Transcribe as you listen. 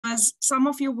as some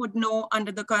of you would know,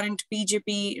 under the current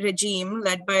BJP regime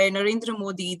led by Narendra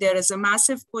Modi, there is a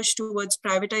massive push towards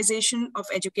privatization of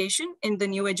education in the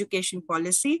new education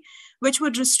policy, which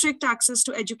would restrict access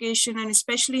to education and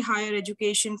especially higher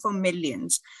education for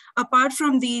millions. Apart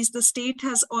from these, the state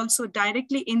has also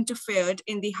directly interfered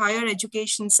in the higher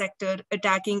education sector,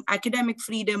 attacking academic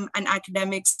freedom and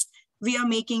academics via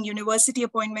making university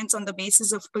appointments on the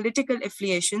basis of political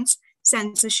affiliations,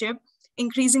 censorship,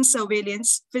 increasing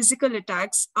surveillance, physical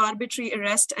attacks, arbitrary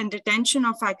arrest and detention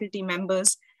of faculty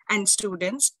members and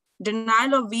students,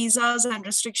 denial of visas and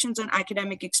restrictions on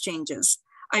academic exchanges.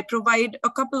 I provide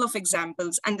a couple of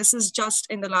examples, and this is just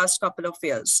in the last couple of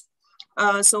years.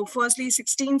 So firstly,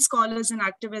 16 scholars and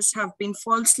activists have been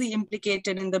falsely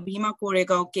implicated in the Bhima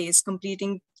Koregaon case,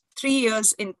 completing 3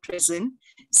 years in prison.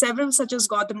 Several such as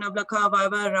Gautam Navlakha,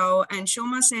 Vaiva Rao, and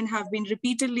Shoma Sen have been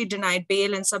repeatedly denied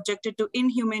bail and subjected to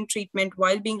inhumane treatment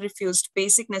while being refused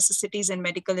basic necessities and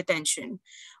medical attention.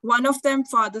 One of them,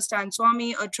 Father Stan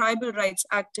Swami, a tribal rights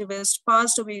activist,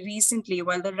 passed away recently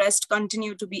while the rest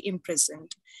continue to be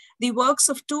imprisoned. The works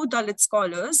of 2 Dalit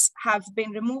scholars have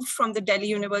been removed from the Delhi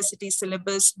University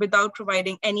syllabus without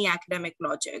providing any academic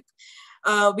logic.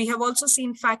 We have also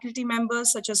seen faculty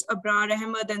members such as Abrar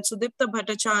Ahmed and Sudipta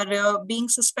Bhattacharya being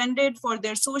suspended for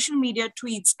their social media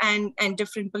tweets and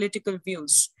different political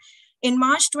views. In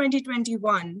March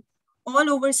 2021, all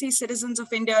overseas citizens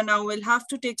of India now will have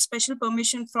to take special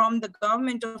permission from the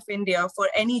government of India for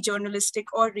any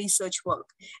journalistic or research work.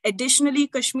 Additionally,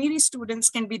 Kashmiri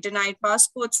students can be denied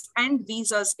passports and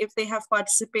visas if they have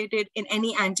participated in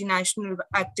any anti-national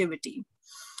activity.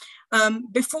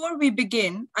 Before we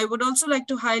begin, I would also like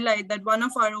to highlight that one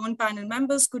of our own panel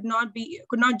members could not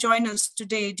join us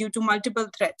today due to multiple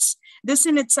threats. This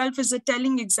in itself is a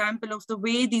telling example of the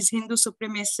way these Hindu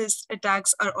supremacist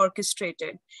attacks are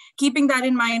orchestrated. Keeping that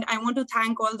in mind, I want to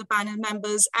thank all the panel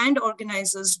members and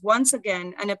organizers once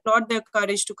again and applaud their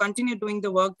courage to continue doing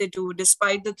the work they do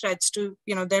despite the threats to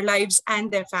their lives and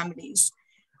their families.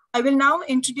 I will now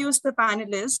introduce the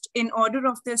panelists in order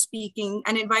of their speaking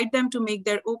and invite them to make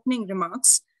their opening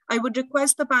remarks. I would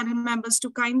request the panel members to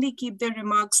kindly keep their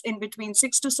remarks in between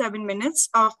 6 to 7 minutes,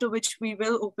 after which we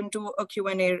will open to a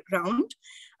Q&A round.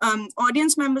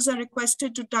 Audience members are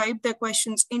requested to type their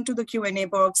questions into the Q&A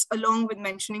box along with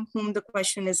mentioning whom the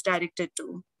question is directed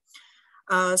to.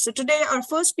 So today our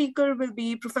first speaker will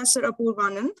be Professor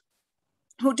Apoorvanand,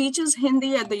 who teaches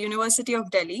Hindi at the University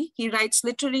of Delhi. He writes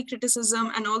literary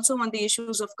criticism and also on the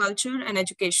issues of culture and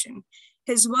education.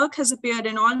 His work has appeared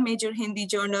in all major Hindi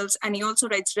journals, and he also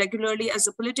writes regularly as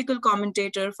a political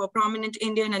commentator for prominent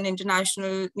Indian and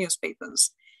international newspapers.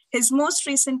 His most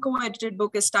recent co-edited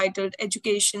book is titled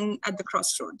Education at the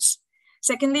Crossroads.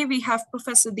 Secondly, we have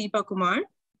Professor Deepa Kumar,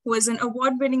 who is an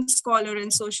award-winning scholar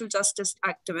and social justice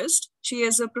activist. She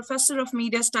is a professor of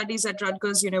media studies at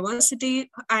Rutgers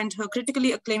University, and her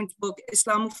critically acclaimed book,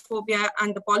 Islamophobia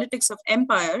and the Politics of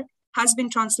Empire, has been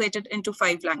translated into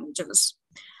 5 languages.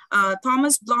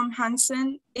 Thomas Blom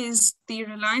Hansen is the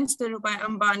Reliance Dhirubhai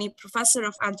Ambani Professor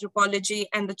of Anthropology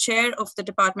and the Chair of the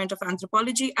Department of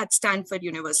Anthropology at Stanford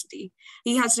University.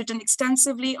 He has written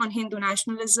extensively on Hindu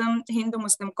nationalism,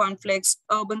 Hindu-Muslim conflicts,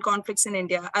 urban conflicts in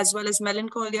India, as well as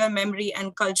melancholia, memory,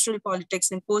 and cultural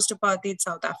politics in post-apartheid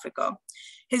South Africa.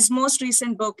 His most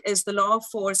recent book is The Law of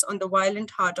Force on the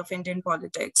Violent Heart of Indian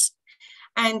Politics.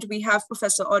 And we have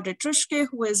Professor Audrey Truschke,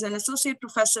 who is an associate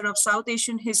professor of South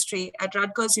Asian history at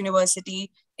Rutgers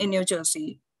University in New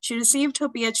Jersey. She received her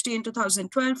PhD in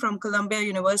 2012 from Columbia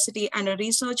University, and her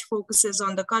research focuses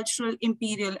on the cultural,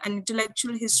 imperial, and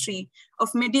intellectual history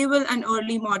of medieval and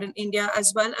early modern India,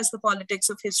 as well as the politics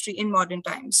of history in modern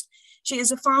times. She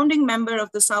is a founding member of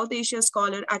the South Asia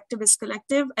Scholar Activist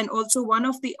Collective and also one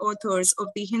of the authors of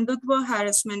the Hindutva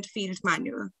Harassment Field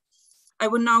Manual. I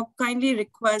would now kindly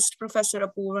request Professor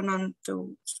Apoorvanand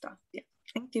to start. Yeah,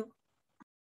 thank you.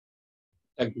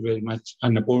 Thank you very much,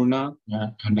 Annapurna.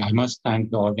 And I must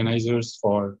thank the organizers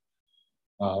for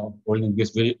holding this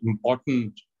very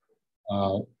important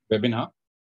webinar.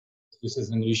 This is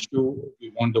an issue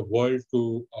we want the world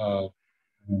to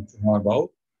know about.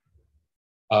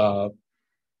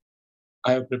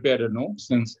 I have prepared a note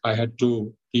since I had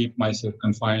to keep myself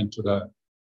confined to the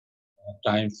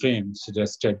time frame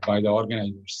suggested by the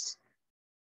organizers.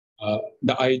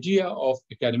 The idea of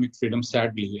academic freedom,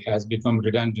 sadly, has become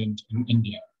redundant in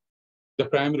India. The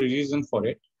primary reason for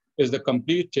it is the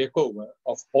complete takeover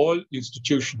of all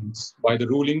institutions by the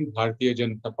ruling Bharatiya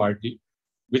Janata Party,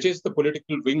 which is the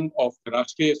political wing of the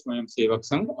Rashtriya Swayamsevak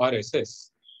Sangh,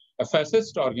 RSS, a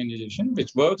fascist organization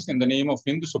which works in the name of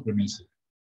Hindu supremacy.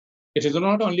 It is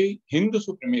not only Hindu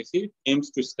supremacy it aims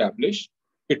to establish,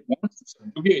 It wants to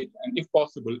subjugate and, if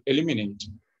possible, eliminate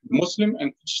Muslim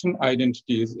and Christian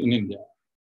identities in India.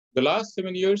 The last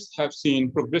 7 years have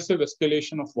seen progressive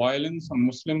escalation of violence on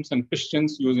Muslims and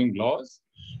Christians using laws,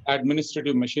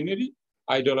 administrative machinery,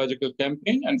 ideological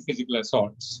campaign, and physical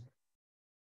assaults.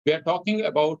 We are talking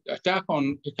about attack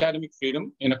on academic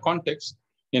freedom in a context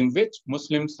in which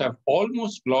Muslims have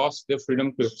almost lost their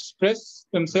freedom to express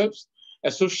themselves,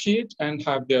 associate, and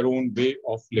have their own way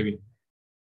of living.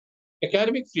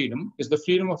 Academic freedom is the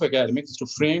freedom of academics to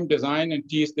frame, design, and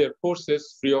teach their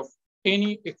courses free of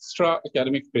any extra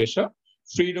academic pressure,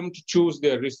 freedom to choose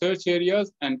their research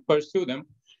areas and pursue them,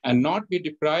 and not be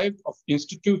deprived of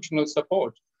institutional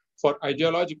support for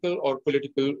ideological or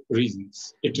political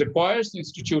reasons. It requires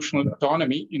institutional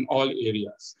autonomy in all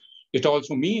areas. It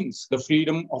also means the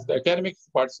freedom of the academics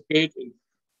to participate in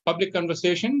public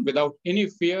conversation without any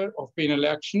fear of penal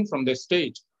action from the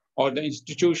state or the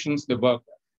institutions they work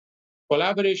at.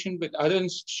 Collaboration with other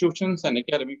institutions and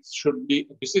academics should be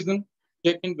a decision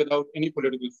taken without any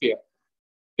political fear.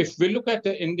 If we look at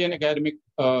the Indian academic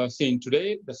scene today,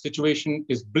 the situation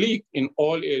is bleak in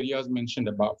all areas mentioned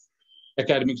above.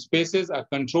 Academic spaces are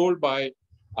controlled by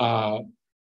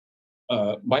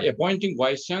appointing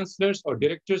vice chancellors or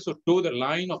directors who toe the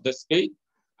line of the state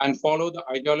and follow the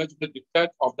ideological diktat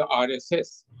of the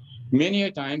RSS, many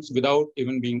a times without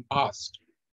even being asked.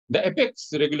 The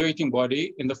apex regulating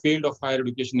body in the field of higher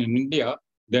education in India,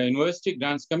 the University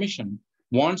Grants Commission,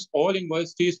 wants all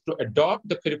universities to adopt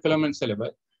the curriculum and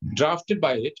syllabus drafted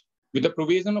by it with the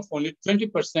provision of only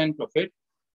 20% of it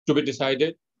to be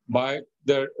decided by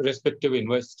the respective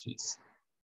universities.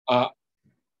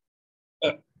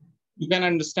 You can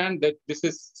understand that this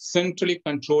is centrally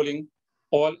controlling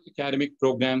all academic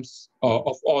programs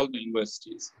of all the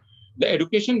universities. The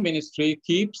Education Ministry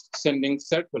keeps sending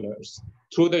circulars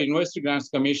through the University Grants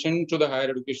Commission to the higher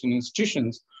education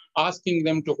institutions, asking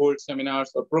them to hold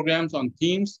seminars or programs on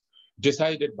themes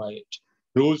decided by it.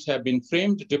 Rules have been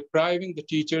framed depriving the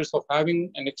teachers of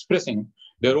having and expressing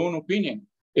their own opinion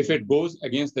if it goes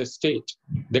against the state.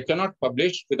 They cannot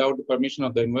publish without the permission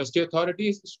of the university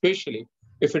authorities, especially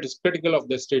if it is critical of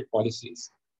the state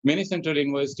policies. Many central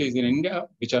universities in India,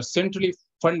 which are centrally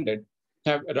funded,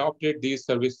 have adopted these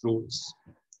service rules.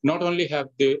 Not only that,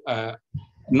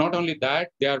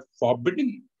 they are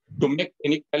forbidden to make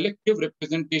any collective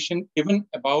representation even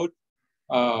about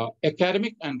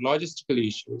academic and logistical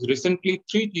issues. Recently,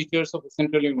 3 teachers of a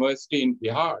central university in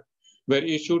Bihar were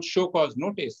issued show cause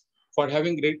notice for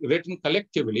having written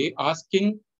collectively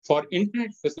asking for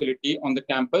internet facility on the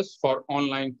campus for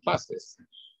online classes.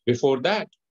 Before that,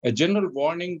 a general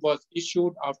warning was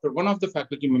issued after one of the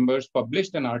faculty members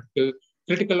published an article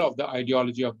critical of the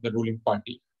ideology of the ruling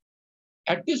party.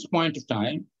 At this point of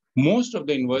time, most of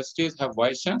the universities have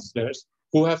vice chancellors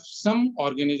who have some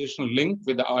organizational link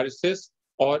with the RSS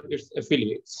or its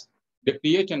affiliates. They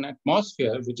create an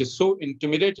atmosphere which is so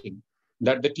intimidating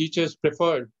that the teachers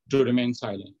prefer to remain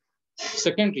silent.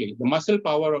 Secondly, the muscle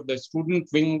power of the student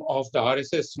wing of the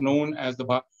RSS, known as the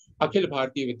Akhil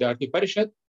Bharatiya Vidyarthi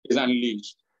Parishad, is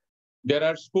unleashed. There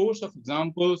are scores of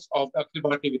examples of Akhil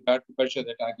Bharatiya Vidyarthi Parishad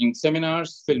attacking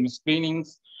seminars, film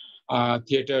screenings,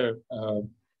 theater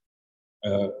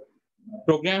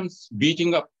programs,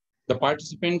 beating up the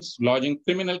participants, lodging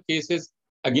criminal cases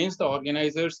against the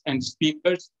organizers and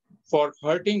speakers for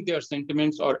hurting their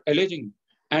sentiments or alleging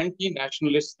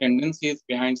anti-nationalist tendencies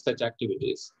behind such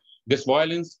activities. This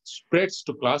violence spreads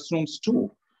to classrooms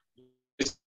too.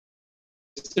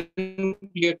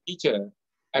 A teacher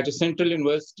at the Central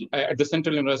University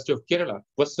of Kerala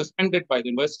was suspended by the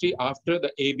university after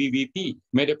the ABVP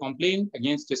made a complaint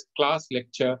against his class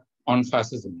lecture on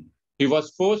fascism. He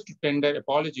was forced to tender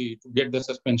apology to get the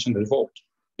suspension revoked.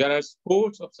 There are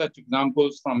scores of such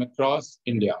examples from across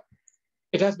India.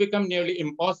 It has become nearly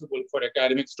impossible for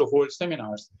academics to hold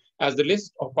seminars as the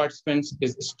list of participants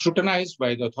is scrutinized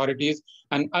by the authorities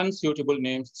and unsuitable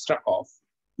names struck off.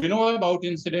 We know about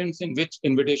incidents in which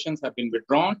invitations have been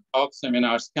withdrawn or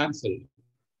seminars cancelled.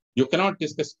 You cannot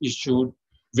discuss issues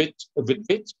with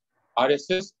which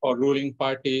RSS or ruling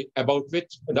party, about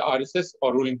which the RSS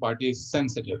or ruling party is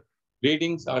sensitive.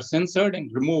 Readings are censored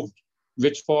and removed,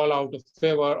 which fall out of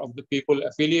favor of the people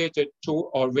affiliated to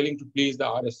or willing to please the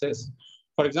RSS.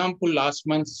 For example, last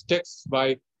month's texts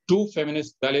by 2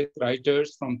 feminist Dalit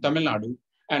writers from Tamil Nadu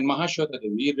and Mahashweta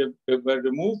Devi were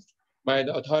removed by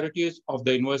the authorities of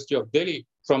the University of Delhi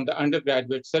from the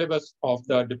undergraduate syllabus of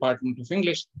the Department of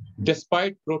English,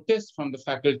 despite protests from the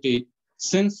faculty,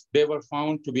 since they were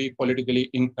found to be politically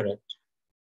incorrect.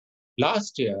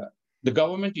 Last year, the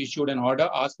government issued an order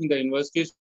asking the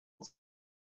universities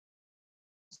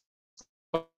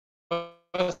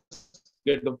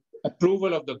get the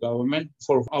approval of the government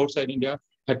for outside India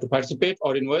had to participate,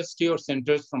 or university or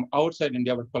centers from outside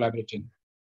India were collaborating.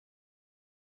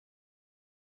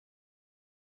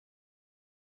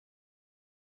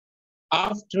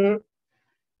 After,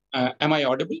 am I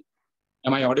audible?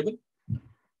 Am I audible?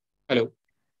 Hello,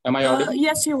 am I audible?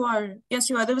 Yes, you are. Yes,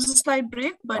 you are. There was a slight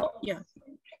break, but yeah.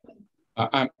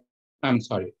 I'm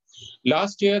sorry.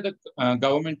 Last year, the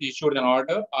government issued an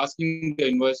order asking the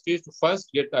universities to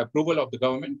first get the approval of the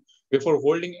government before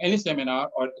holding any seminar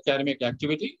or academic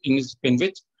activity in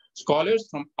which scholars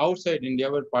from outside India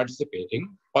were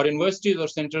participating, or universities or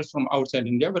centers from outside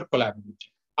India were collaborating.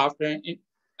 After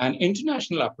an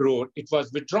international approach, it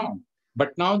was withdrawn.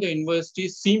 But now the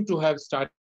universities seem to have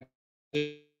started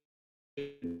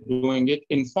doing it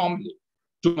informally.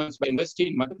 2 months by university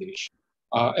in Madhya Pradesh,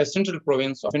 a central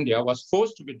province of India, was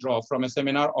forced to withdraw from a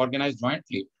seminar organized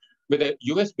jointly with a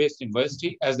US-based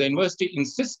university, as the university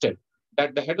insisted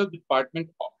that the head of the department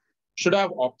should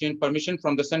have obtained permission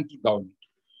from the central government.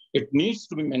 It needs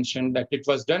to be mentioned that it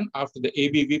was done after the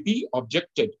ABVP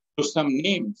objected to some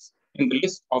names in the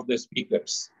list of the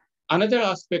speakers. Another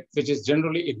aspect which is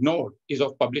generally ignored is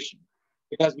of publishing.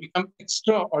 It has become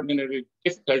extraordinarily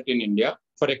difficult in India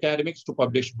for academics to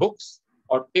publish books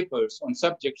or papers on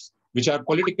subjects which are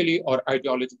politically or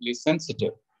ideologically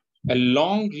sensitive. A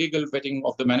long legal vetting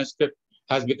of the manuscript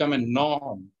has become a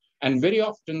norm, and very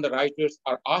often the writers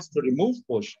are asked to remove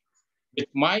portions. It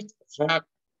might attract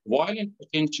violent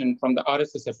attention from the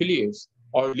RSS affiliates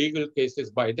or legal cases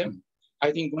by them.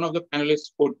 I think one of the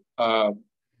panelists would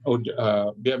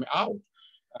bear me out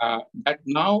that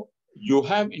now you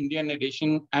have Indian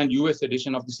edition and US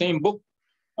edition of the same book.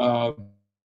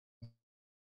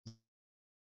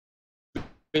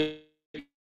 It's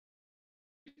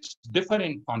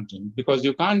different content, because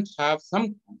you can't have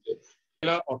some content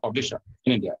or publisher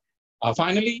in India.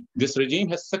 Finally, this regime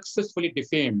has successfully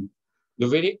defamed the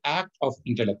very act of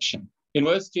intellection.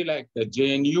 University like the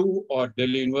JNU or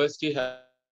Delhi University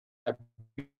have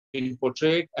been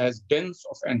portrayed as dens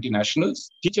of anti-nationals.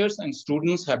 Teachers and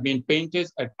students have been painted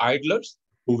as idlers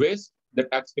who waste the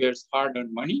taxpayers'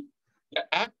 hard-earned money. The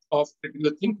act of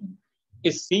critical thinking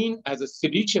is seen as a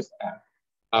seditious act,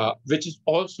 which is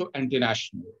also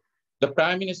anti-national. The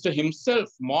Prime Minister himself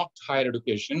mocked higher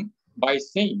education by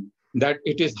saying that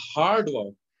it is hard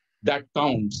work that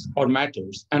counts or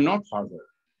matters and not hard work.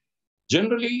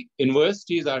 Generally,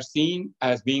 universities are seen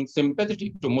as being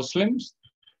sympathetic to Muslims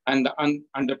and the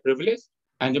underprivileged,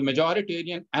 and the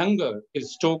majoritarian anger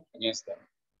is stoked against them.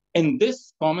 In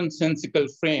this commonsensical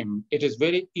frame, it is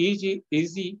very easy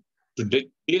to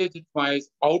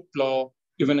delegitimize, outlaw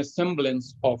even a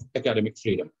semblance of academic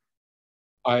freedom.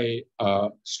 I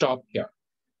stop here.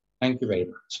 Thank you very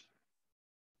much.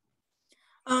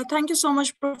 Thank you so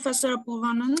much, Professor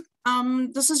Apoorvanand.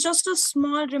 This is just a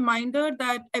small reminder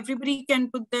that everybody can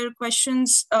put their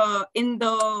questions in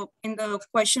the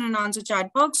question and answer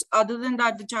chat box. Other than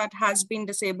that, the chat has been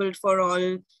disabled for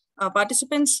all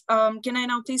participants. Can I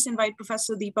now please invite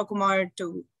Professor Deepa Kumar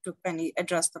to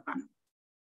address the panel?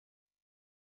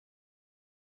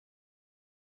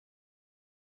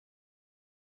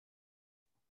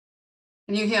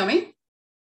 Can you hear me?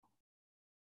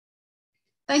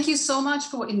 Thank you so much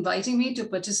for inviting me to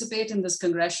participate in this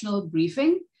congressional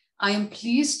briefing. I am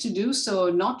pleased to do so,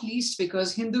 not least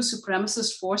because Hindu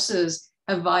supremacist forces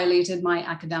have violated my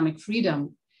academic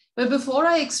freedom. But before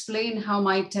I explain how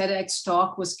my TEDx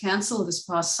talk was canceled this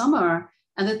past summer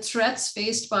and the threats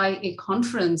faced by a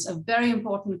conference, a very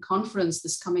important conference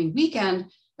this coming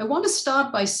weekend, I want to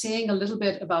start by saying a little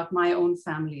bit about my own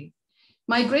family.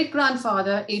 My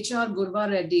great-grandfather, H.R.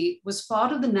 Gurva Reddy, was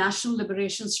part of the national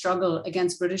liberation struggle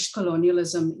against British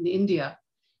colonialism in India.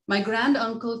 My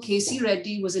grand-uncle, K.C.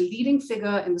 Reddy, was a leading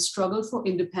figure in the struggle for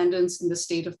independence in the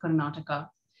state of Karnataka.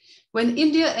 When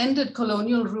India ended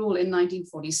colonial rule in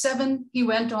 1947, he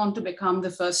went on to become the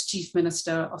first chief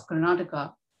minister of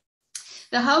Karnataka.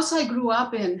 The house I grew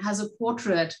up in has a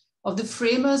portrait of the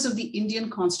framers of the Indian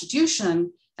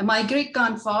Constitution, and my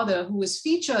great-grandfather, who is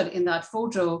featured in that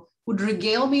photo, would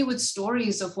regale me with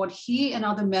stories of what he and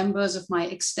other members of my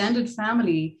extended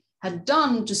family had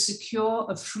done to secure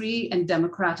a free and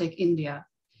democratic India.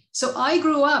 So I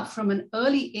grew up from an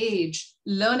early age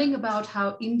learning about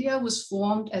how India was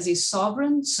formed as a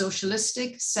sovereign,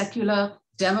 socialistic, secular,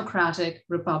 democratic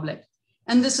republic.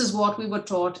 And this is what we were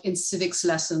taught in civics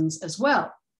lessons as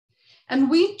well. And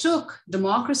we took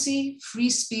democracy, free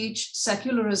speech,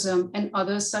 secularism, and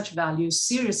other such values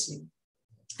seriously.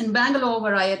 In Bangalore,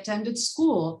 where I attended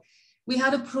school, we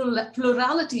had a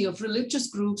plurality of religious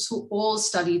groups who all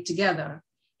studied together.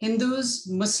 Hindus,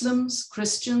 Muslims,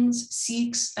 Christians,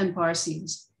 Sikhs, and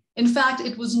Parsis. In fact,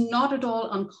 it was not at all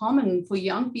uncommon for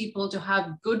young people to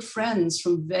have good friends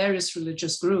from various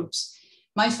religious groups.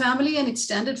 My family and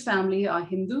extended family are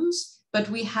Hindus, but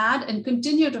we had and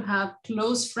continue to have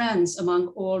close friends among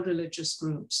all religious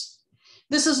groups.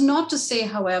 This is not to say,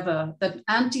 however, that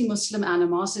anti-Muslim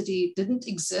animosity didn't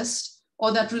exist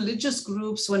or that religious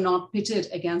groups were not pitted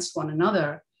against one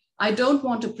another. I don't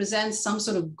want to present some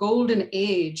sort of golden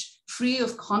age free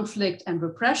of conflict and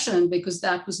repression, because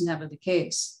that was never the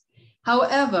case.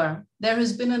 However, there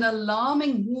has been an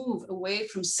alarming move away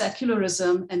from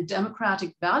secularism and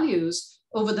democratic values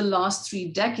over the last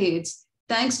 3 decades,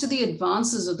 thanks to the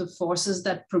advances of the forces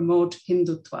that promote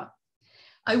Hindutva.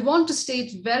 I want to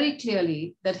state very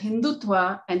clearly that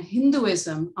Hindutva and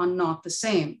Hinduism are not the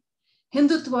same.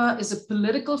 Hindutva is a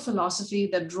political philosophy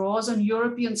that draws on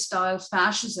European-style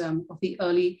fascism of the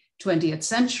early 20th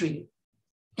century.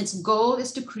 Its goal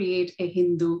is to create a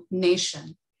Hindu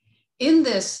nation. In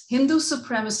this, Hindu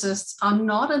supremacists are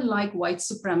not unlike white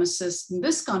supremacists in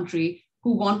this country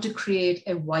who want to create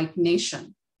a white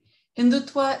nation.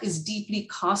 Hindutva is deeply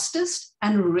casteist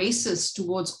and racist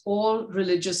towards all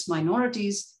religious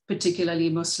minorities, particularly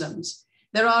Muslims.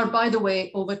 There are, by the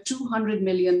way, over 200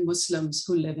 million Muslims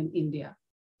who live in India.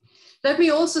 Let me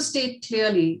also state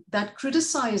clearly that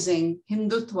criticizing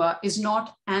Hindutva is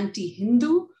not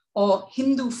anti-Hindu or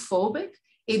Hindu-phobic,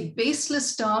 a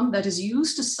baseless term that is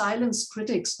used to silence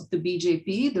critics of the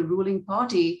BJP, the ruling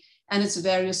party, and its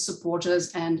various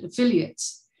supporters and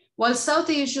affiliates. While South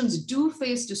Asians do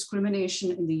face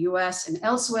discrimination in the US and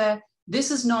elsewhere, this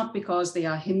is not because they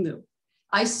are Hindu.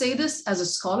 I say this as a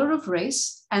scholar of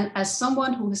race and as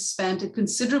someone who has spent a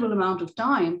considerable amount of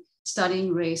time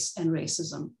studying race and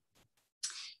racism.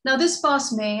 Now, this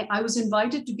past May, I was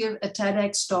invited to give a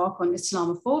TEDx talk on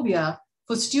Islamophobia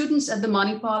for students at the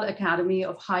Manipal Academy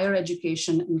of Higher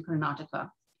Education in Karnataka.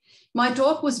 My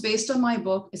talk was based on my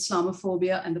book,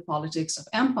 Islamophobia and the Politics of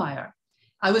Empire.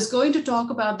 I was going to talk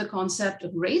about the concept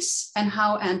of race and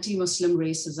how anti-Muslim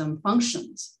racism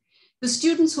functions. The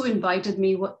students who invited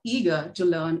me were eager to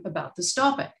learn about this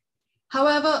topic.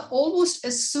 However, almost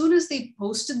as soon as they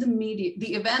posted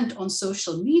the event on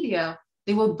social media,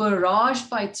 they were barraged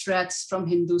by threats from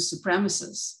Hindu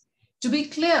supremacists. To be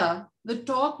clear, the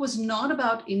talk was not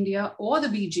about India or the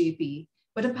BJP,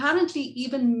 but apparently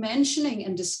even mentioning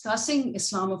and discussing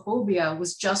Islamophobia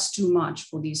was just too much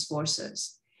for these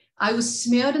forces. I was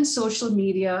smeared in social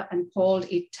media and called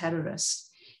a terrorist.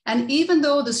 And even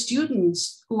though the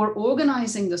students who were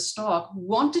organizing this talk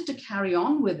wanted to carry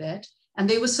on with it, and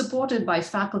they were supported by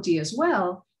faculty as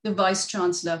well, the Vice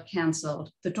Chancellor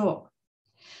canceled the talk.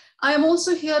 I am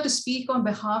also here to speak on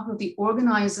behalf of the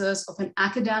organizers of an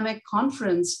academic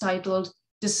conference titled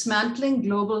Dismantling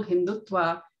Global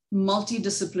Hindutva,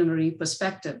 Multidisciplinary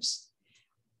Perspectives.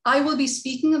 I will be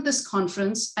speaking at this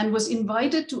conference and was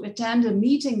invited to attend a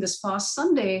meeting this past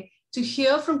Sunday to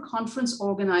hear from conference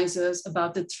organizers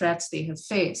about the threats they have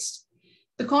faced.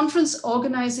 The conference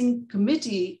organizing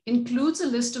committee includes a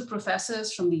list of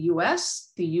professors from the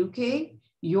US, the UK,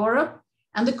 Europe,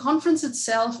 and the conference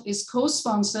itself is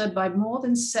co-sponsored by more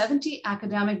than 70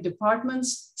 academic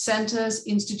departments, centers,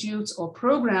 institutes, or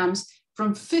programs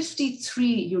from 53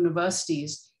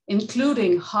 universities,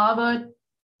 including Harvard,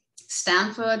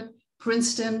 Stanford,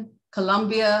 Princeton,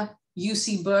 Columbia,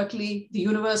 UC Berkeley, the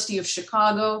University of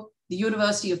Chicago, the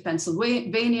University of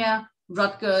Pennsylvania,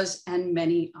 Rutgers, and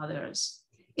many others.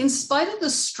 In spite of the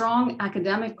strong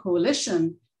academic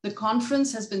coalition, the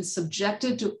conference has been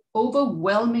subjected to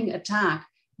overwhelming attack,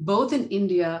 both in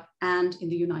India and in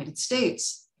the United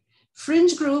States.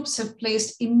 Fringe groups have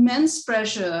placed immense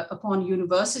pressure upon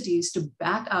universities to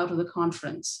back out of the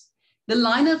conference. The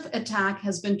line of attack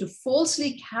has been to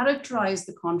falsely characterize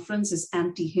the conference as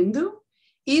anti-Hindu,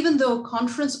 even though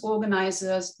conference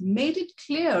organizers made it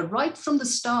clear right from the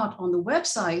start on the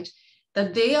website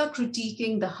that they are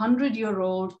critiquing the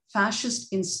 100-year-old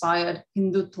fascist-inspired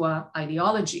Hindutva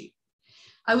ideology.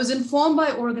 I was informed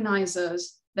by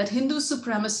organizers that Hindu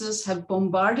supremacists have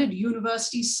bombarded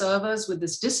university servers with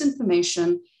this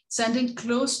disinformation, sending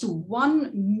close to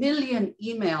 1 million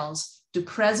emails to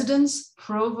presidents,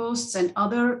 provosts, and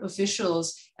other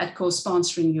officials at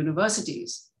co-sponsoring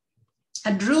universities.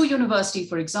 At Drew University,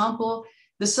 for example,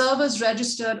 the servers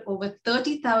registered over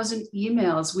 30,000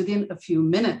 emails within a few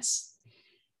minutes.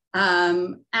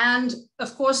 And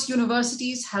of course,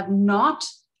 universities have not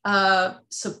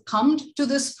succumbed to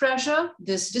this pressure.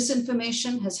 This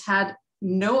disinformation has had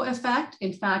no effect.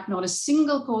 In fact, not a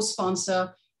single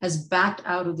co-sponsor has backed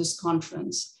out of this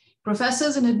conference.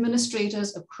 professors and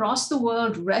administrators across the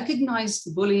world recognized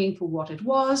the bullying for what it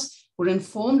was, were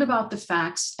informed about the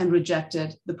facts, and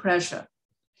rejected the pressure.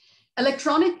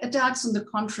 Electronic attacks on the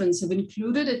conference have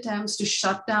included attempts to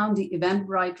shut down the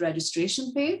Eventbrite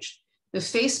registration page. The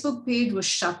Facebook page was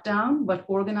shut down, but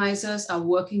organizers are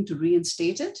working to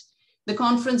reinstate it. The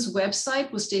conference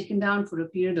website was taken down for a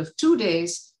period of 2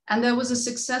 days, and there was a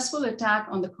successful attack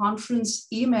on the conference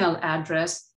email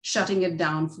address, shutting it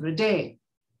down for a day.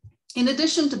 In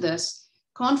addition to this,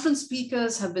 conference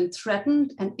speakers have been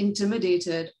threatened and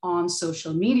intimidated on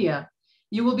social media.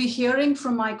 You will be hearing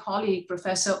from my colleague,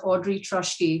 Professor Audrey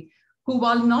Truschke, who,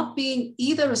 while not being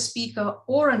either a speaker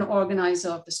or an organizer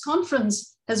of this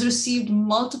conference, has received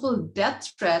multiple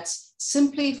death threats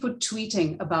simply for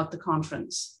tweeting about the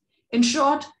conference. In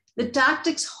short, the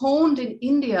tactics honed in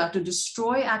India to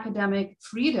destroy academic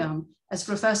freedom, as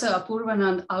Professor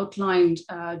Apoorvanand outlined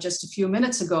just a few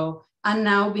minutes ago, are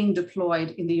now being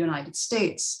deployed in the United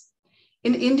States.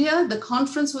 In India, the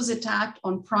conference was attacked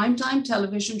on primetime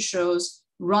television shows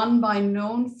run by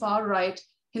known far-right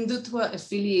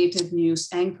Hindutva-affiliated news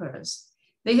anchors.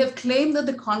 They have claimed that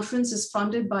the conference is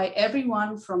funded by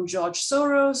everyone from George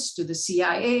Soros to the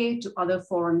CIA to other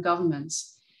foreign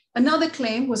governments. Another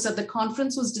claim was that the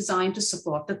conference was designed to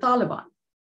support the Taliban.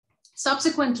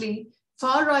 Subsequently,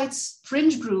 far-right's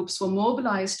fringe groups were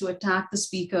mobilized to attack the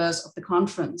speakers of the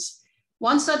conference.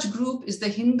 One such group is the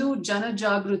Hindu Jana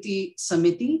Jagruti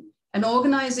Samiti, an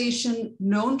organization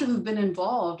known to have been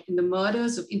involved in the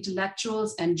murders of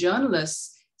intellectuals and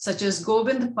journalists such as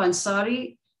Govind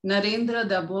Pansari, Narendra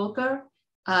Dabholkar,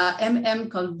 M.M.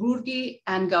 Kalburgi,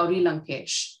 and Gauri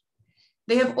Lankesh.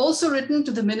 They have also written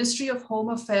to the Ministry of Home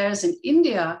Affairs in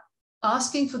India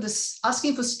asking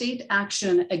for state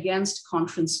action against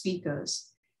conference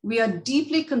speakers. We are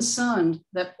deeply concerned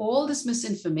that all this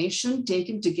misinformation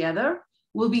taken together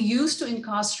will be used to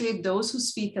incarcerate those who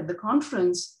speak at the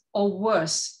conference, or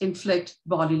worse, inflict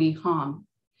bodily harm.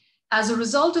 As a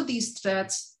result of these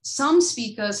threats, some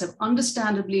speakers have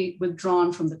understandably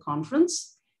withdrawn from the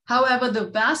conference. However, the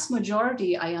vast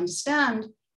majority, I understand,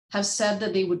 have said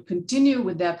that they would continue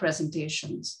with their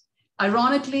presentations.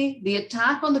 Ironically, the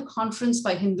attack on the conference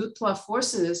by Hindutva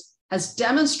forces has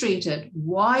demonstrated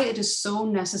why it is so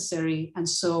necessary and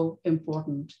so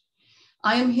important.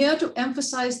 I am here to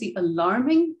emphasize the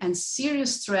alarming and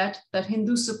serious threat that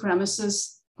Hindu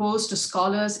supremacists pose to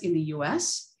scholars in the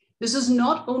US. This is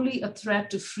not only a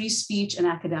threat to free speech and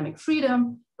academic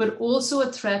freedom, but also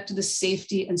a threat to the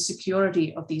safety and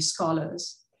security of these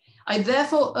scholars. I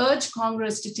therefore urge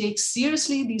Congress to take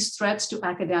seriously these threats to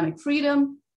academic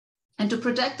freedom and to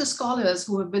protect the scholars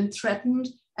who have been threatened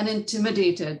and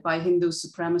intimidated by Hindu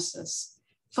supremacists.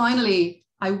 Finally,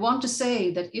 I want to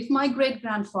say that if my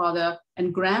great-grandfather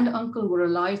and granduncle were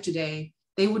alive today,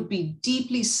 they would be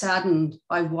deeply saddened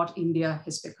by what India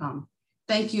has become.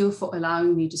 Thank you for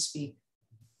allowing me to speak.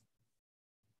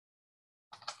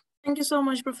 Thank you so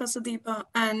much, Professor Deepa.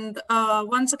 And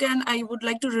once again, I would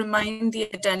like to remind the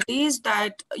attendees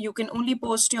that you can only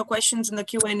post your questions in the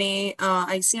Q&A.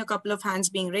 I see a couple of hands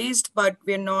being raised, but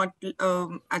we're not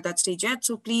at that stage yet.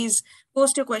 So please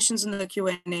post your questions in the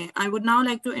Q&A. I would now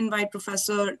like to invite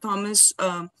Professor Thomas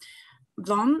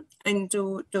Blom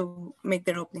to make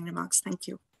their opening remarks. Thank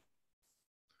you.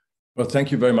 Well,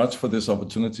 thank you very much for this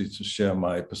opportunity to share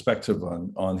my perspective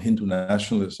on Hindu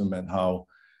nationalism and how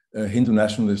Hindu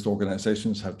nationalist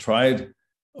organizations have tried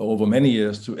over many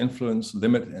years to influence,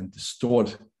 limit, and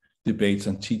distort debates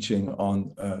and teaching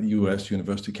on US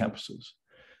university campuses.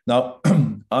 Now,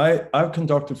 I've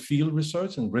conducted field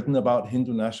research and written about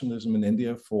Hindu nationalism in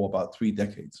India for about 3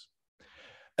 decades.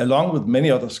 Along with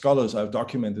many other scholars, I've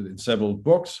documented in several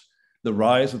books the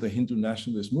rise of the Hindu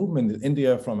nationalist movement in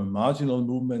India from a marginal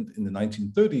movement in the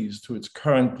 1930s to its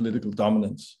current political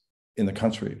dominance in the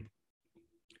country.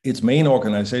 Its main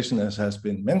organization, as has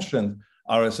been mentioned,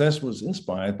 RSS, was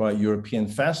inspired by European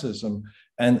fascism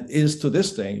and is to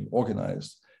this day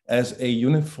organized as a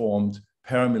uniformed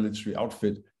paramilitary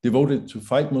outfit devoted to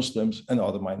fight Muslims and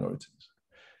other minorities.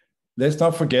 Let's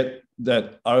not forget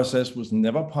that RSS was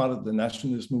never part of the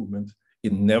nationalist movement.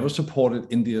 It never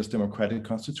supported India's democratic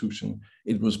constitution.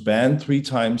 It was banned 3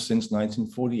 times since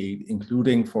 1948,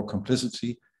 including for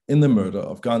complicity in the murder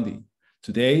of Gandhi.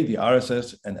 Today, the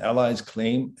RSS and allies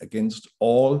claim against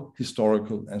all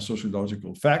historical and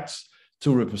sociological facts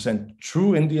to represent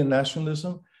true Indian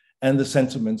nationalism and the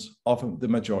sentiments of the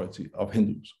majority of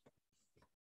Hindus.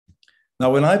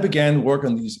 Now, when I began work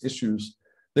on these issues,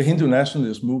 the Hindu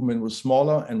nationalist movement was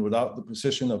smaller and without the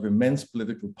position of immense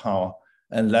political power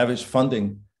and lavish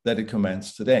funding that it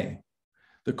commands today.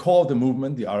 The core of the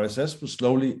movement, the RSS, was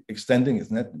slowly extending its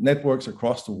networks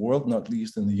across the world, not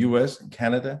least in the US, in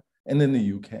Canada, and in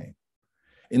the UK.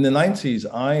 In the 90s,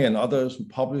 I and others who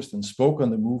published and spoke on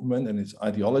the movement and its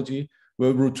ideology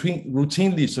were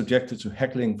routinely subjected to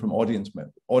heckling from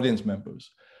audience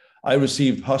members. I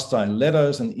received hostile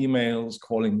letters and emails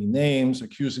calling me names,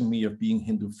 accusing me of being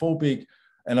Hindu-phobic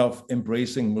and of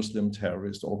embracing Muslim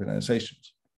terrorist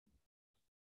organizations.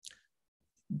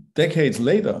 Decades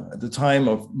later, at the time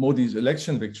of Modi's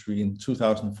election victory in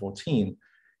 2014,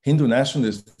 Hindu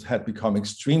nationalists had become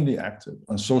extremely active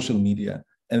on social media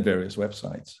and various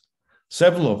websites.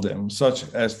 Several of them,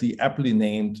 such as the aptly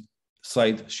named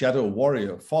site Shadow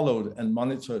Warrior, followed and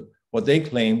monitored what they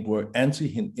claimed were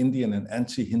anti-Indian and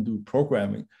anti-Hindu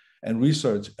programming and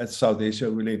research at South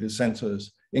Asia-related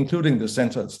centers, including the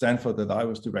center at Stanford that I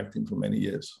was directing for many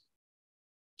years.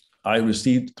 I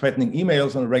received threatening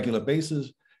emails on a regular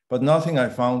basis, but nothing I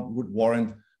found would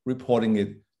warrant reporting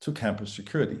it to campus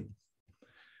security.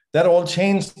 That all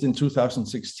changed in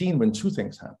 2016 when two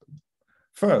things happened.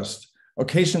 First,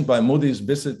 occasioned by Modi's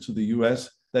visit to the US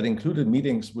that included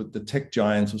meetings with the tech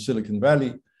giants of Silicon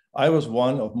Valley, I was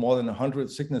one of more than 100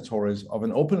 signatories of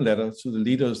an open letter to the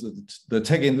leaders of the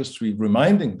tech industry,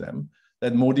 reminding them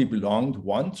that Modi belonged,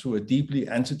 one, to a deeply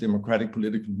anti-democratic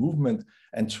political movement,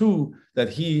 and two, that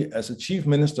he, as a chief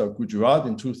minister of Gujarat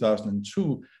in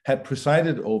 2002, had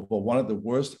presided over one of the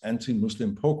worst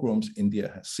anti-Muslim pogroms India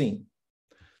has seen.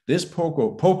 This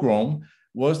pogrom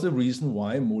was the reason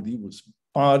why Modi was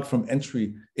barred from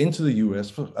entry into the US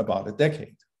for about a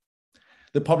decade.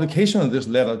 The publication of this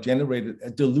letter generated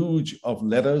a deluge of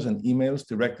letters and emails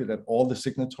directed at all the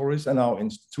signatories and our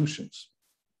institutions.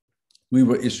 We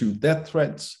were issued death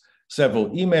threats. Several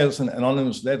emails and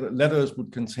anonymous letters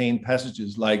would contain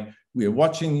passages like, "We are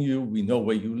watching you, we know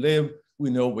where you live, we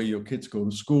know where your kids go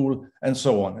to school," and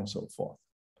so on and so forth.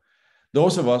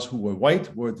 Those of us who were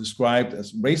white were described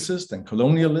as racist and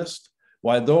colonialist,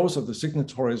 while those of the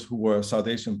signatories who were South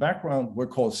Asian background were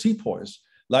called sepoys,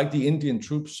 like the Indian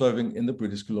troops serving in the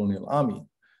British colonial army.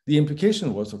 The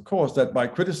implication was, of course, that by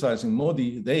criticizing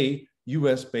Modi, they,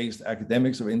 US-based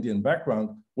academics of Indian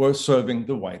background, were serving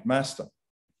the white master.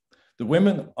 The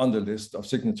women on the list of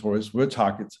signatories were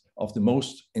targets of the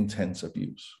most intense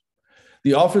abuse.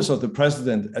 The office of the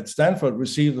president at Stanford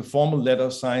received a formal letter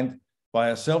signed by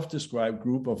a self-described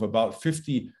group of about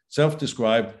 50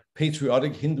 self-described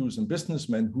patriotic Hindus and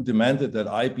businessmen who demanded that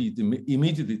I be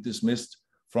immediately dismissed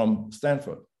from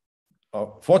Stanford.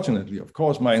 Fortunately, of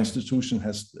course, my institution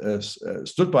has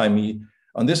stood by me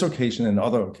on this occasion and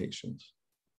other occasions.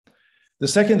 The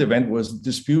second event was a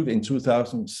dispute in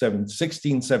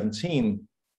 2016-17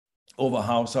 over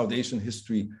how South Asian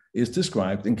history is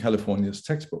described in California's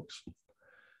textbooks.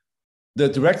 The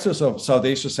directors of South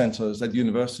Asia centers at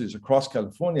universities across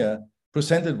California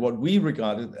presented what we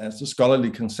regarded as the scholarly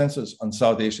consensus on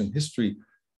South Asian history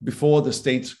before the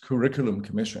state's curriculum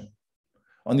commission.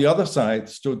 On the other side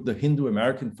stood the Hindu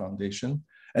American Foundation,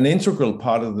 an integral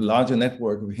part of the larger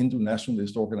network of Hindu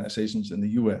nationalist organizations in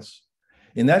the US.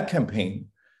 In that campaign,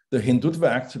 the Hindutva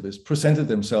activists presented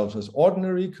themselves as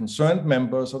ordinary, concerned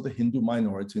members of the Hindu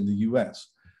minority in the US.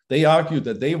 They argued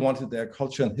that they wanted their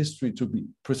culture and history to be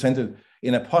presented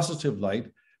in a positive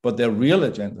light, but their real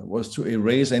agenda was to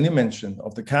erase any mention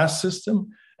of the caste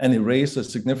system and erase the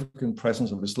significant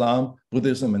presence of Islam,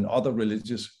 Buddhism, and other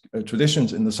religious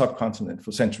traditions in the subcontinent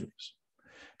for centuries.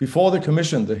 Before the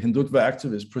commission, the Hindutva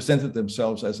activists presented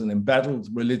themselves as an embattled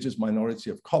religious minority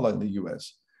of color in the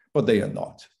US, but they are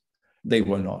not. They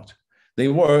were not. They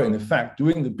were, in fact,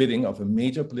 doing the bidding of a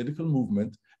major political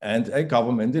movement and a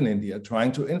government in India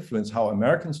trying to influence how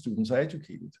American students are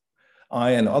educated.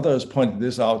 I and others pointed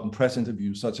this out in press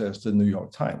interviews such as the New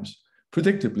York Times.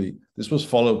 Predictably, this was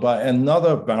followed by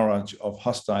another barrage of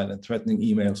hostile and threatening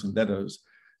emails and letters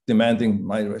demanding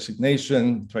my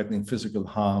resignation, threatening physical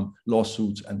harm,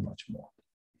 lawsuits, and much more.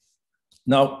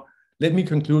 Now, let me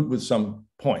conclude with some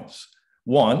points.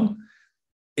 One,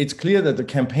 it's clear that the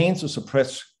campaign to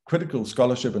suppress critical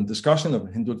scholarship and discussion of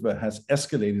Hindutva has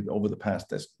escalated over the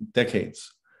past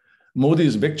decades.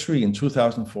 Modi's victory in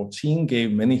 2014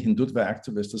 gave many Hindutva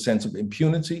activists a sense of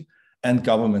impunity and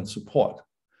government support.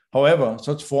 However,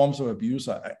 such forms of abuse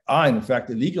are in fact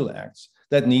illegal acts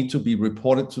that need to be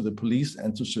reported to the police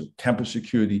and to campus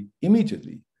security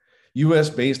immediately.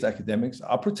 US-based academics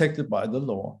are protected by the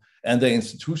law, and their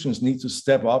institutions need to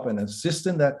step up and assist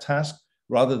in that task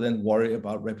rather than worry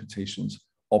about reputations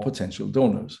or potential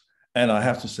donors. And I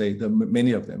have to say that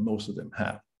many of them, most of them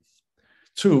have.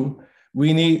 Two,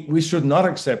 we should not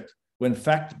accept when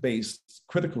fact-based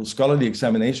critical scholarly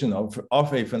examination of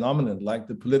a phenomenon like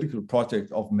the political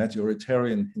project of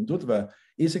majoritarian Hindutva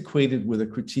is equated with a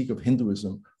critique of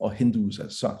Hinduism or Hindus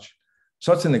as such.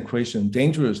 Such an equation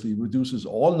dangerously reduces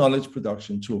all knowledge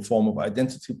production to a form of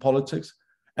identity politics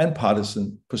and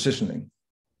partisan positioning.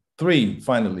 3,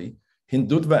 finally,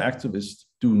 Hindutva activists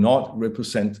do not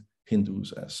represent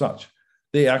Hindus as such.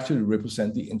 They actually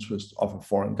represent the interests of a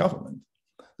foreign government.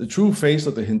 The true face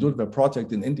of the Hindutva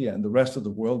project in India and the rest of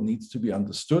the world needs to be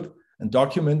understood and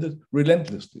documented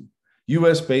relentlessly.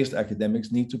 US-based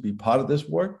academics need to be part of this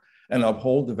work and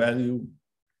uphold the value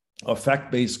of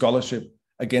fact-based scholarship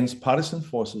against partisan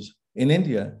forces in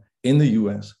India, in the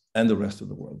US, and the rest of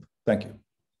the world. Thank you.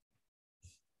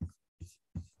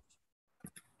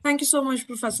 Thank you so much,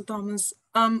 Professor Thomas.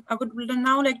 I would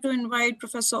now like to invite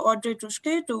Professor Audrey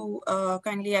Truschke to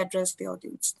kindly address the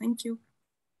audience. Thank you.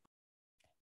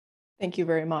 Thank you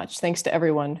very much. Thanks to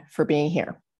everyone for being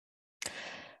here.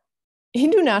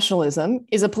 Hindu nationalism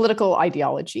is a political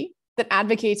ideology that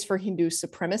advocates for Hindu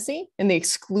supremacy and the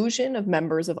exclusion of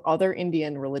members of other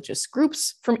Indian religious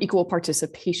groups from equal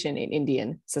participation in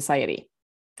Indian society.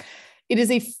 It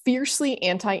is a fiercely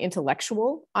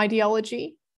anti-intellectual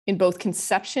ideology in both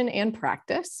conception and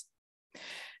practice.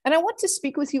 And I want to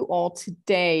speak with you all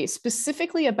today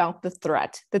specifically about the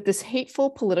threat that this hateful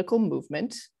political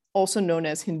movement, also known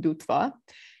as Hindutva,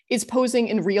 is posing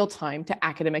in real time to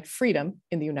academic freedom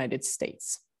in the United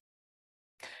States.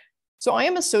 So I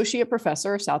am Associate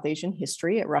Professor of South Asian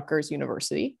History at Rutgers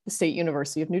University, the State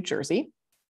University of New Jersey.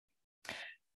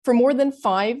 For more than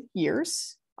 5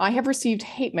 years, I have received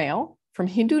hate mail from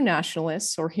Hindu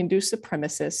nationalists or Hindu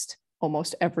supremacists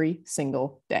almost every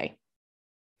single day.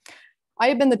 I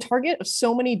have been the target of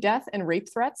so many death and rape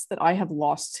threats that I have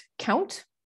lost count.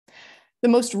 The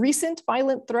most recent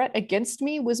violent threat against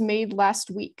me was made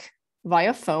last week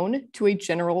via phone to a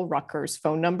General Rutgers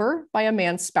phone number by a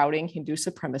man spouting Hindu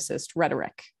supremacist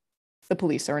rhetoric. The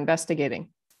police are investigating.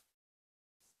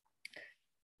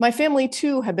 My family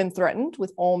too have been threatened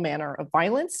with all manner of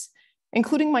violence,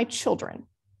 including my children,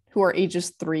 who are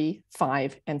ages 3,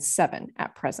 5, and 7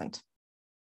 at present.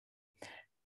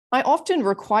 I often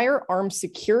require armed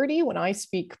security when I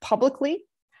speak publicly,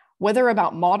 whether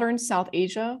about modern South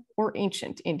Asia or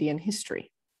ancient Indian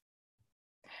history.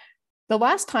 The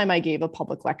last time I gave a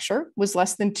public lecture was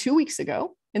less than 2 weeks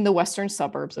ago in the western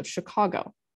suburbs of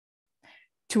Chicago.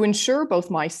 To ensure both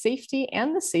my safety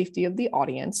and the safety of the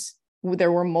audience,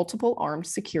 there were multiple armed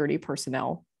security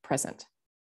personnel present.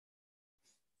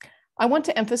 I want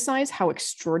to emphasize how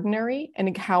extraordinary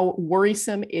and how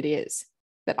worrisome it is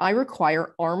that I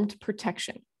require armed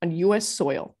protection on US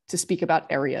soil to speak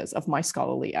about areas of my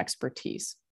scholarly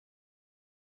expertise.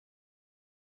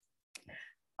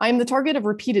 I am the target of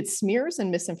repeated smears and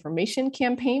misinformation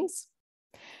campaigns.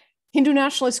 Hindu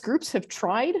nationalist groups have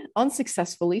tried,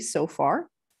 unsuccessfully so far,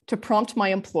 to prompt my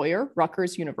employer,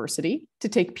 Rutgers University, to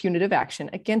take punitive action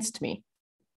against me.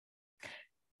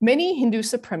 Many Hindu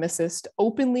supremacists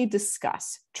openly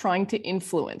discuss trying to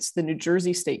influence the New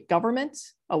Jersey state government,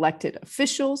 elected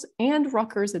officials, and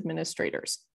Rutgers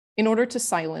administrators in order to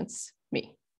silence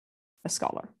me, a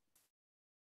scholar.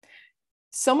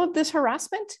 Some of this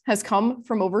harassment has come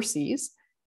from overseas,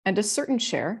 and a certain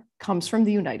share comes from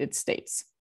the United States.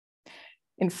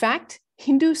 In fact,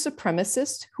 Hindu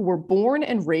supremacists who were born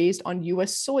and raised on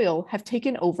US soil have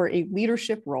taken over a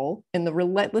leadership role in the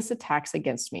relentless attacks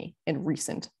against me in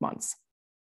recent months.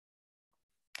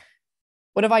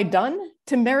 What have I done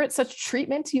to merit such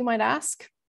treatment, you might ask?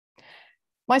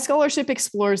 My scholarship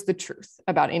explores the truth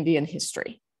about Indian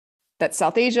history, that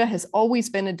South Asia has always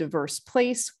been a diverse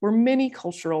place where many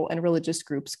cultural and religious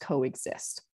groups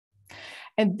coexist.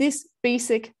 And this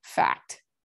basic fact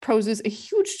poses a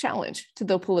huge challenge to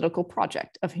the political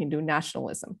project of Hindu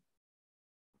nationalism.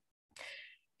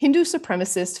 Hindu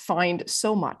supremacists find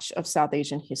so much of South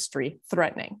Asian history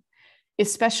threatening,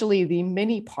 especially the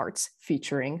many parts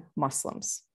featuring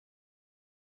Muslims.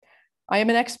 I am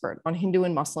an expert on Hindu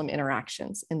and Muslim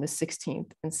interactions in the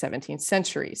 16th and 17th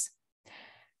centuries.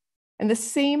 And the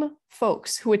same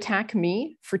folks who attack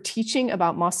me for teaching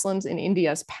about Muslims in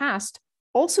India's past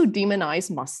also demonize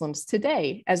Muslims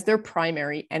today as their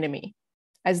primary enemy,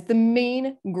 as the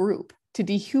main group to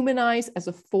dehumanize as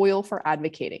a foil for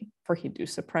advocating for Hindu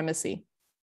supremacy.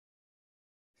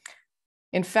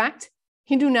 In fact,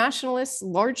 Hindu nationalists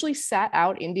largely sat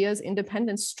out India's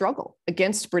independence struggle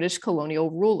against British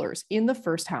colonial rulers in the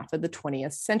first half of the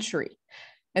 20th century.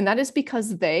 And that is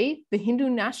because they, the Hindu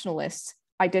nationalists,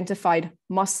 identified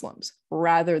Muslims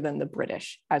rather than the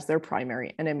British as their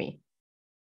primary enemy.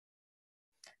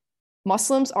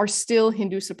 Muslims are still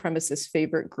Hindu supremacists'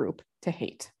 favorite group to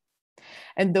hate.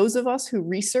 And those of us who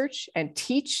research and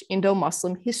teach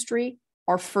Indo-Muslim history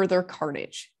are further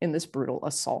carnage in this brutal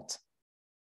assault.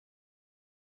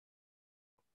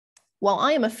 While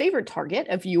I am a favorite target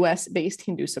of US-based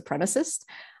Hindu supremacists,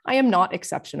 I am not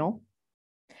exceptional.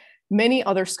 Many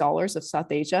other scholars of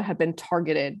South Asia have been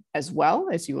targeted as well,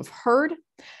 as you have heard,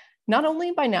 not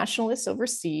only by nationalists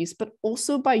overseas, but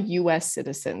also by US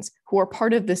citizens who are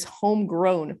part of this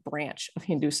homegrown branch of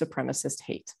Hindu supremacist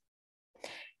hate.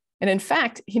 And in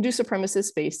fact, Hindu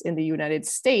supremacists based in the United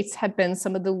States have been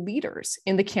some of the leaders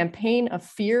in the campaign of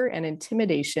fear and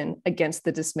intimidation against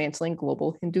the Dismantling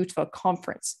Global Hindutva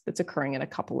conference that's occurring in a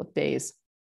couple of days.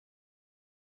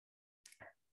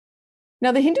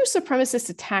 Now, the Hindu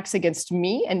supremacist attacks against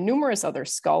me and numerous other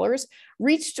scholars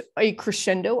reached a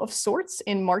crescendo of sorts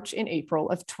in March and April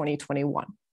of 2021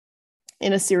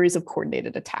 in a series of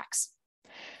coordinated attacks.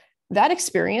 That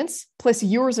experience, plus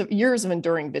years of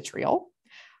enduring vitriol,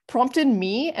 prompted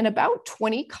me and about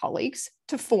 20 colleagues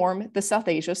to form the South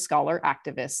Asia Scholar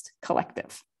Activist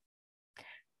Collective.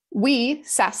 We,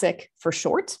 SASIC for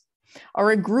short,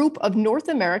 are a group of North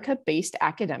America-based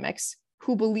academics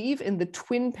who believe in the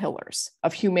twin pillars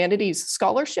of humanities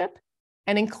scholarship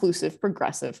and inclusive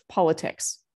progressive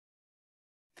politics.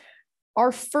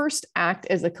 Our first act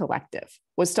as a collective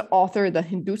was to author the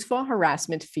Hindutva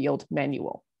Harassment Field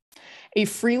Manual, a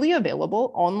freely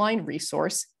available online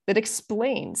resource that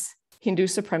explains Hindu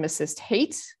supremacist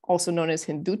hate, also known as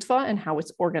Hindutva, and how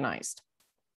it's organized.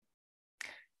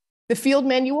 The field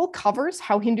manual covers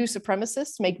how Hindu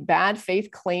supremacists make bad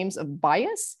faith claims of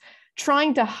bias,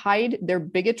 trying to hide their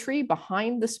bigotry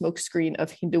behind the smokescreen of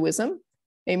Hinduism,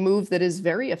 a move that is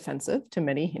very offensive to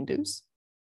many Hindus.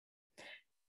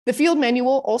 The field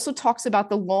manual also talks about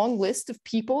the long list of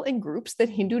people and groups that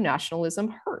Hindu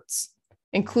nationalism hurts,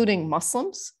 including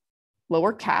Muslims,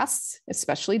 lower castes,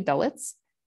 especially Dalits,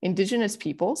 indigenous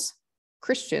peoples,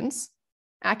 Christians,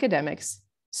 academics,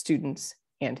 students,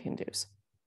 and Hindus.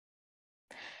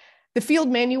 The field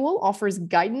manual offers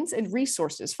guidance and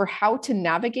resources for how to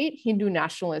navigate Hindu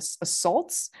nationalist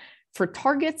assaults for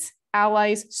targets,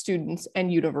 allies, students,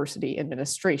 and university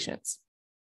administrations.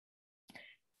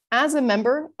 As a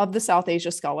member of the South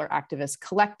Asia Scholar Activist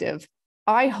Collective,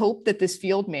 I hope that this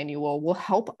field manual will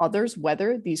help others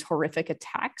weather these horrific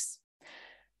attacks,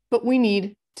 but we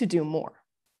need to do more.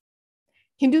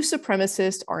 Hindu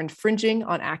supremacists are infringing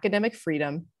on academic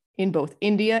freedom in both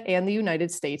India and the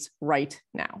United States right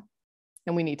now,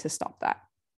 and we need to stop that.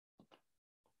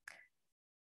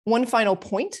 One final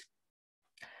point.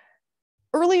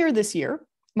 Earlier this year,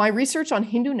 my research on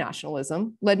Hindu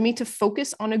nationalism led me to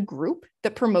focus on a group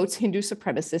that promotes Hindu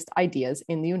supremacist ideas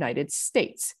in the United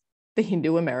States, the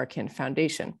Hindu American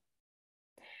Foundation.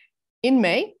 In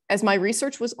May, as my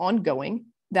research was ongoing,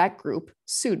 that group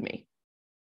sued me.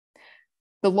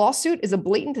 The lawsuit is a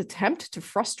blatant attempt to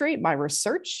frustrate my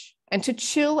research and to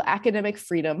chill academic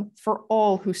freedom for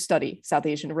all who study South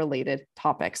Asian-related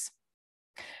topics.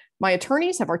 My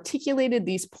attorneys have articulated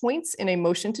these points in a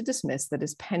motion to dismiss that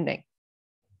is pending.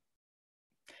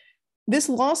 This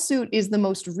lawsuit is the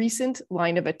most recent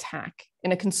line of attack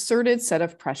in a concerted set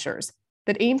of pressures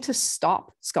that aim to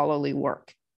stop scholarly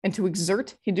work and to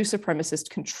exert Hindu supremacist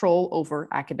control over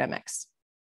academics.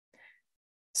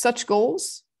 Such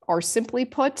goals are, simply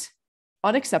put,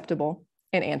 unacceptable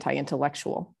and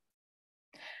anti-intellectual.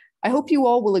 I hope you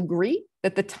all will agree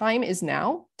that the time is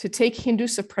now to take Hindu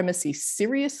supremacy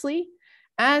seriously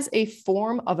as a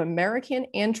form of American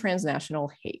and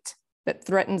transnational hate that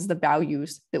threatens the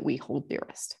values that we hold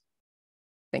dearest.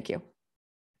 Thank you.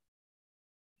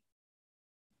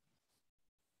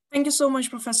 Thank you so much,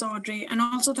 Professor Audrey. And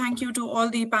also thank you to all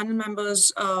the panel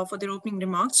members for their opening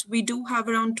remarks. We do have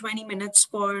around 20 minutes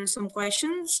for some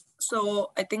questions.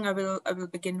 So I think I will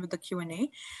begin with the Q&A.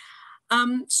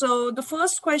 So the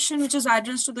first question, which is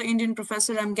addressed to the Indian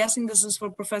professor, I'm guessing this is for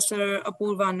Professor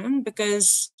Apoorvanand,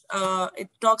 because it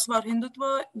talks about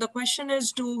Hindutva. The question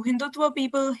is, do Hindutva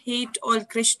people hate all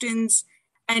Christians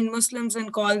and Muslims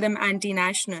and call them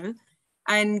anti-national?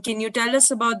 And can you tell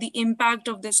us about the impact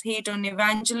of this hate on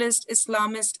evangelist,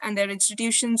 Islamists, and their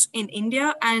institutions in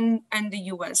India and the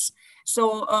US?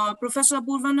 So Professor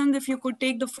Apoorvanand, if you could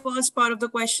take the first part of the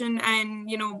question and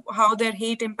how their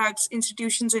hate impacts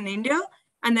institutions in India,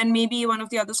 and then maybe one of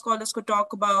the other scholars could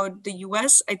talk about the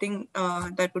US, I think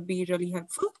that would be really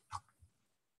helpful.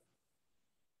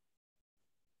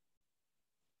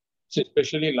 So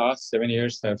especially last 7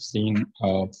 years have seen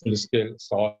full-scale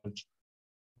assault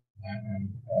and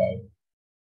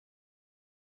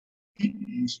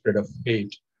spread of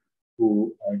hate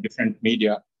to different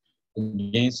media.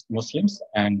 against Muslims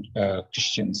and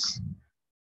Christians.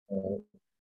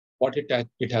 What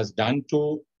it has done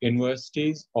to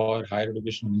universities or higher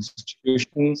education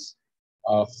institutions.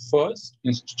 First,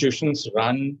 institutions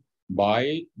run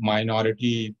by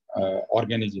minority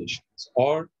organizations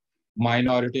or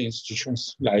minority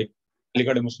institutions like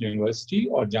Aligarh Muslim University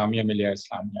or Jamia Millia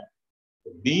Islamia.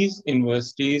 These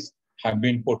universities have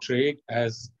been portrayed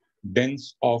as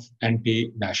dens of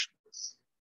anti-nationalists.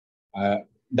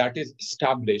 That is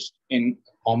established in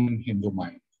common Hindu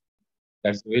mind.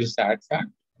 That's a very sad fact,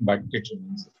 but it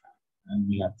remains a fact, and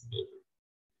we have to deal with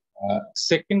it.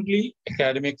 Secondly,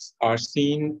 academics are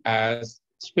seen as,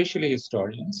 especially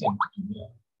historians in India,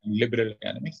 and liberal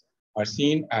academics, are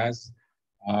seen as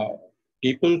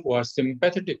people who are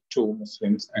sympathetic to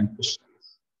Muslims and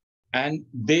Christians, and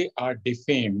they are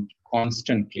defamed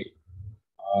constantly.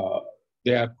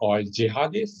 They are called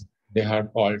jihadists, they are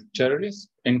called terrorists,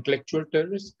 intellectual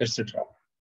terrorists, etc.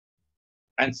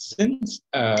 And since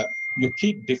you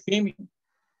keep defaming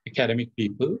academic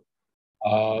people,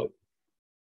 the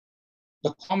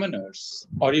commoners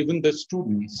or even the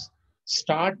students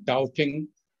start doubting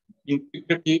the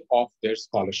integrity of their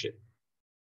scholarship.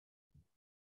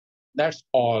 That's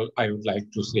all I would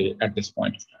like to say at this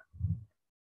point of time.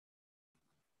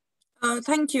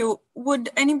 Thank you. Would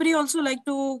anybody also like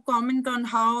to comment on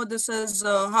how this is,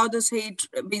 how this hate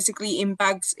basically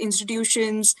impacts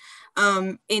institutions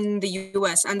in the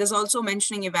US? And there's also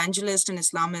mentioning evangelist and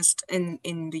Islamist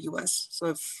in the US. So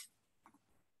if...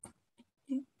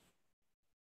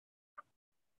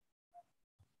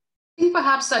 I think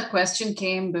perhaps that question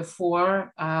came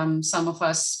before some of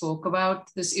us spoke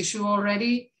about this issue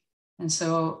already. And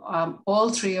so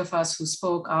all three of us who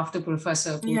spoke after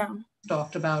Professor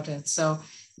talked about it. So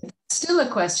it's still a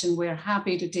question. We're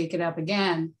happy to take it up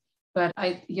again. But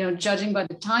judging by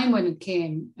the time when it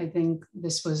came, I think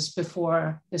this was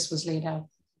before this was laid out.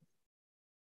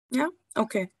 Yeah,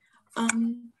 okay.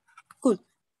 Cool.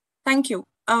 Thank you.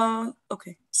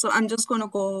 Okay, so I'm just going to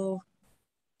go.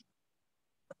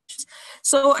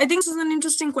 So I think this is an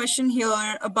interesting question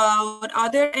here about,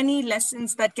 are there any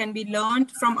lessons that can be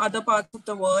learned from other parts of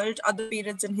the world, other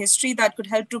periods in history that could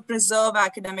help to preserve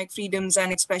academic freedoms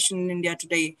and expression in India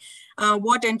today?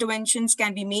 What interventions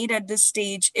can be made at this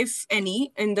stage, if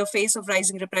any, in the face of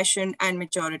rising repression and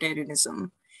majoritarianism?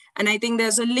 And I think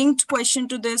there's a linked question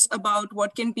to this about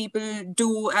what can people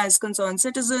do as concerned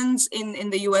citizens in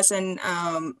the US and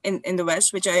in the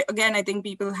West, which I think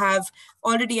people have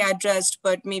already addressed,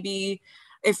 but maybe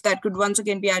if that could once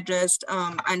again be addressed,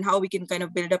 and how we can kind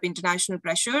of build up international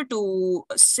pressure to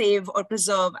save or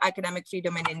preserve academic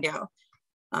freedom in India.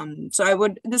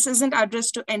 So this isn't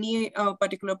addressed to any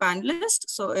particular panelist.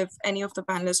 So if any of the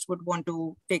panelists would want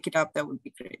to take it up, that would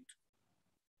be great.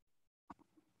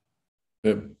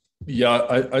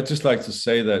 Yeah, I'd just like to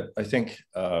say that I think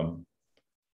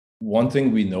one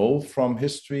thing we know from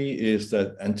history is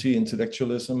that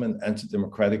anti-intellectualism and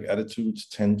anti-democratic attitudes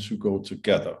tend to go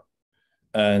together.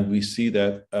 And we see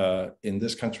that in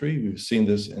this country. We've seen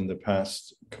this in the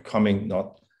past coming,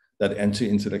 not that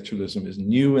anti-intellectualism is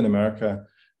new in America,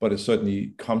 but it's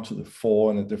certainly come to the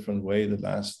fore in a different way the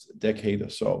last decade or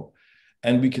so.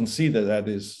 And we can see that that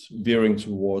is veering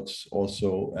towards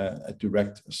also a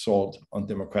direct assault on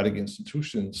democratic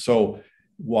institutions. So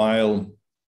while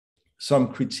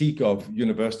some critique of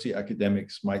university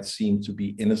academics might seem to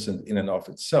be innocent in and of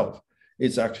itself,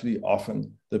 it's actually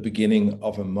often the beginning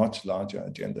of a much larger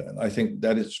agenda. And I think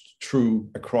that is true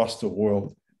across the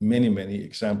world. Many, many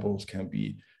examples can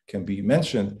be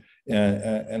mentioned.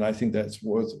 And I think that's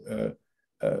worth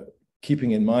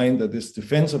keeping in mind, that this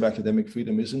defense of academic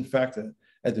freedom is in fact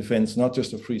a defense not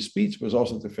just of free speech, but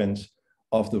also a defense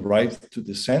of the right to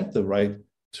dissent, the right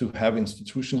to have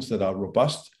institutions that are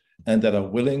robust and that are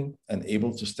willing and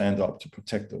able to stand up to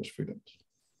protect those freedoms.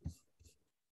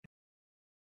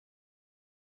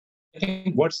 I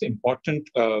think what's important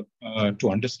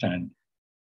to understand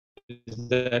is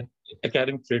that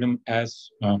academic freedom,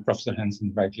 as Professor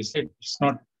Hansen rightly said, it's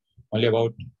not only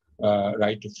about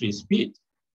right to free speech.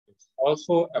 It's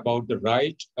also about the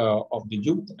right of the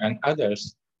youth and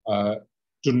others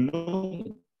to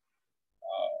know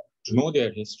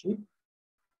their history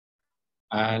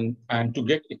and to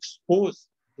get exposed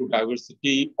to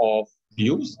diversity of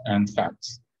views and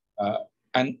facts.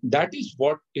 And that is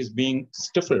what is being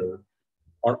stifled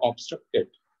or obstructed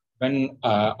when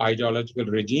ideological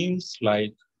regimes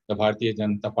like the Bharatiya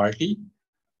Janata Party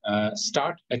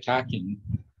start attacking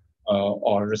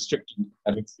or restricting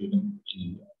academic freedom in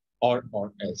India or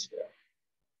elsewhere.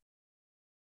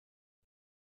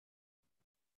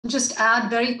 Just add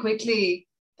very quickly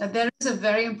that there is a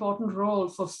very important role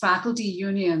for faculty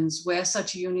unions, where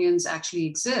such unions actually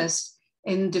exist,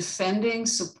 in defending,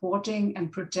 supporting,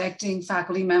 and protecting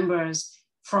faculty members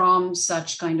from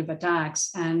such kind of attacks.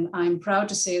 And I'm proud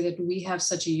to say that we have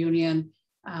such a union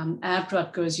at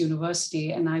Rutgers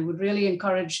University. And I would really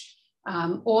encourage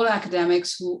all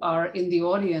academics who are in the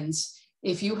audience,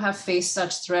 if you have faced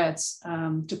such threats,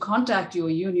 to contact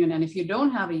your union. And if you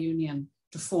don't have a union,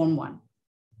 to form one.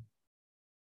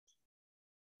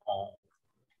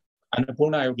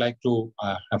 Annapurna, I would like to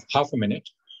have half a minute.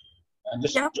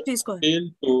 Just please go ahead. appeal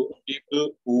to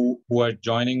people who are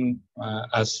joining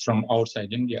us from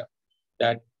outside India,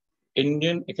 that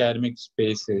Indian academic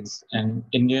spaces and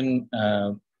Indian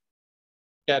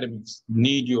academics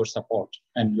need your support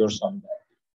and your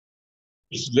solidarity.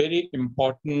 It's very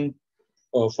important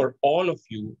for all of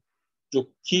you to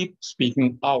keep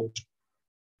speaking out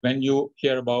when you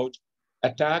hear about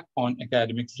attack on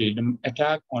academic freedom,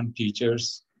 attack on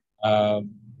teachers,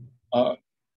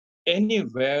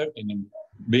 anywhere in India,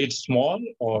 be it small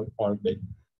or big.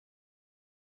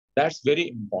 That's very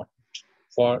important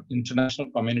for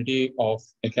international community of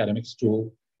academics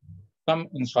to come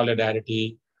in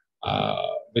solidarity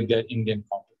with their Indian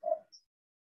counterparts.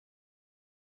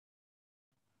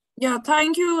 Yeah,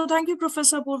 thank you,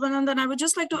 Professor Apoorvanand. And I would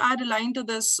just like to add a line to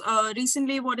this.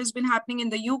 Recently, what has been happening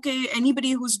in the UK,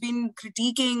 anybody who's been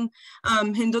critiquing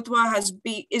Hindutva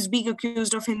is being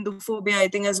accused of Hinduphobia, I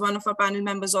think, as one of our panel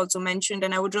members also mentioned.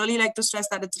 And I would really like to stress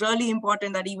that it's really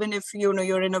important that even if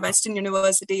you're in a Western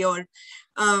university or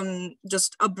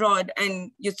just abroad and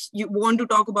you want to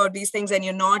talk about these things and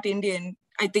you're not Indian,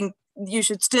 I think you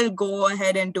should still go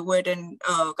ahead and do it and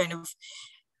kind of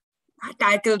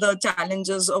tackle the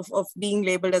challenges of being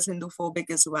labeled as Hinduphobic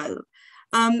as well.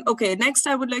 Okay, next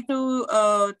I would like to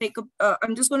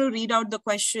I'm just going to read out the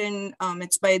question.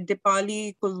 It's by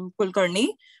Deepali Kulkarni.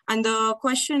 And the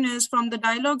question is, from the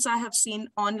dialogues I have seen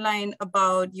online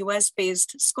about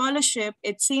US-based scholarship,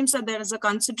 it seems that there is a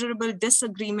considerable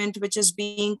disagreement which is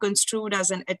being construed as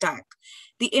an attack.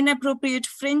 The inappropriate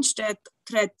fringe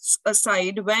threats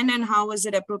aside, when and how is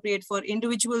it appropriate for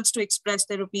individuals to express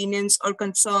their opinions or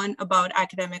concern about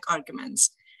academic arguments?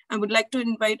 I would like to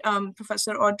invite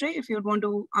Professor Audrey, if you would want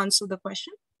to answer the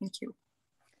question. Thank you.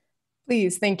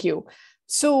 Please, thank you.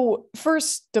 So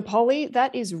first, Deepali,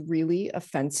 that is really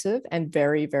offensive and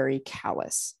very, very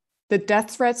callous. The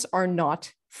death threats are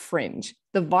not fringe.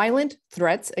 The violent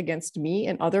threats against me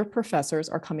and other professors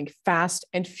are coming fast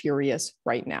and furious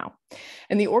right now.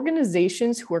 And the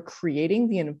organizations who are creating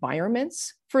the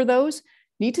environments for those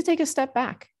need to take a step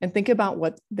back and think about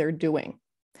what they're doing.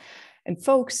 And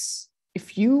folks,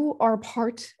 if you are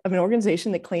part of an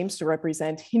organization that claims to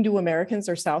represent Hindu Americans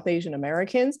or South Asian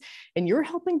Americans, and you're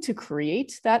helping to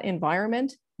create that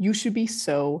environment, you should be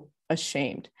so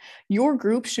ashamed. Your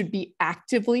group should be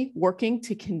actively working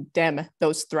to condemn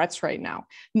those threats right now,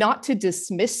 not to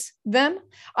dismiss them.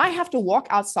 I have to walk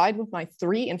outside with my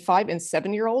 3 and 5 and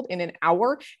 7-year-old in an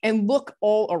hour and look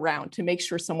all around to make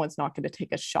sure someone's not going to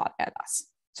take a shot at us.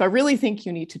 So I really think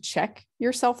you need to check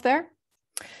yourself there.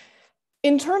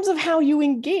 In terms of how you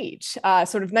engage,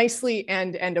 sort of nicely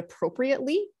and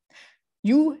appropriately,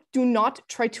 you do not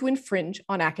try to infringe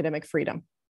on academic freedom.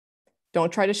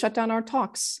 Don't try to shut down our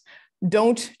talks.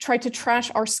 Don't try to trash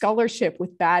our scholarship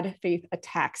with bad faith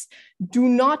attacks. Do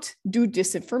not do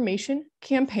disinformation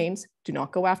campaigns. Do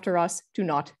not go after us. Do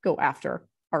not go after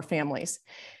our families.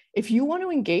 If you want to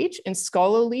engage in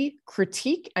scholarly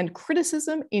critique and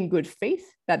criticism in good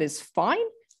faith, that is fine.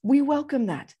 We welcome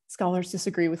that. Scholars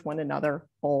disagree with one another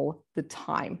all the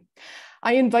time.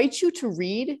 I invite you to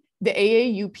read the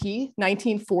AAUP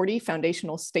 1940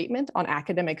 Foundational Statement on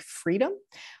Academic Freedom,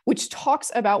 which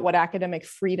talks about what academic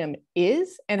freedom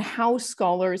is and how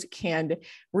scholars can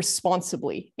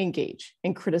responsibly engage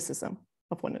in criticism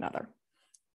of one another.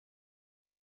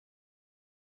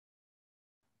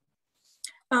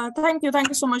 Thank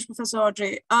you so much, Professor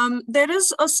Audrey. There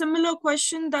is a similar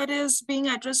question that is being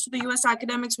addressed to the US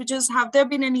academics, which is, have there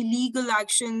been any legal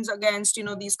actions against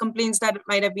these complaints that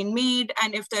might have been made?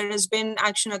 And if there has been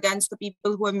action against the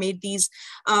people who have made these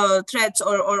threats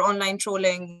or online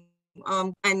trolling?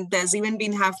 And there's even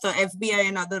been the FBI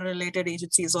and other related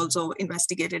agencies also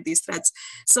investigated these threats.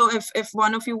 So if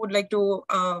one of you would like to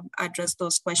address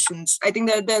those questions, I think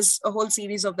that there's a whole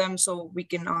series of them, so we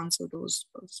can answer those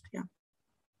first. Yeah.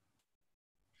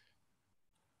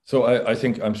 So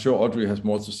I'm sure Audrey has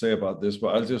more to say about this,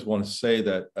 but I just want to say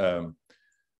that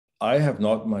I have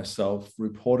not myself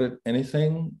reported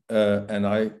anything, and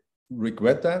I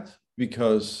regret that,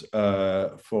 because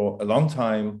for a long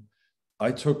time,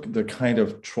 I took the kind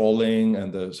of trolling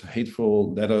and the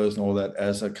hateful letters and all that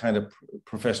as a kind of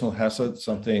professional hazard,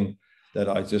 something that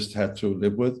I just had to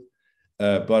live with.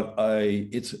 But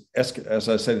as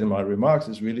I said in my remarks,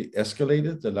 it's really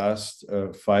escalated the last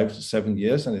 5 to 7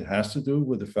 years, and it has to do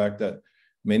with the fact that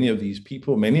many of these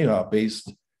people, many are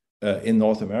based in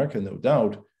North America, no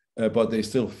doubt, but they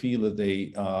still feel that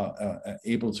they are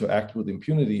able to act with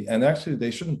impunity, and actually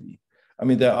they shouldn't be. I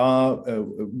mean,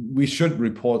 we should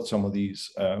report some of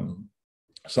these,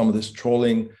 some of this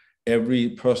trolling. Every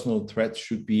personal threat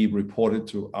should be reported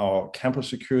to our campus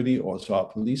security or to our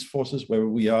police forces wherever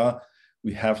we are.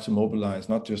 We have to mobilize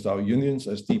not just our unions,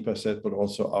 as Deepa said, but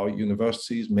also our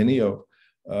universities, many of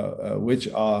which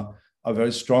are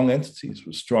very strong entities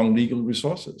with strong legal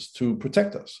resources to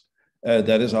protect us.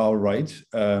 That is our right,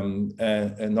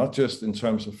 and not just in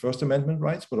terms of First Amendment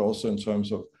rights, but also in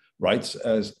terms of rights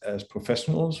as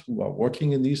professionals who are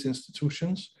working in these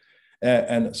institutions.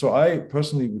 And so I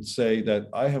personally would say that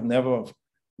I have never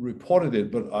reported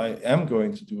it, but I am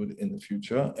going to do it in the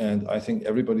future. And I think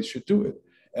everybody should do it.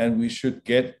 And we should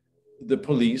get the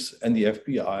police and the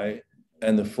FBI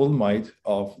and the full might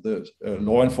of the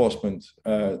law enforcement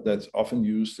that's often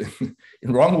used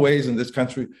in wrong ways in this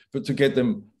country, but to get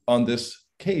them on this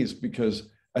case, because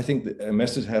I think a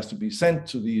message has to be sent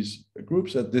to these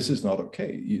groups that this is not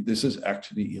okay. This is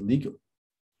actually illegal.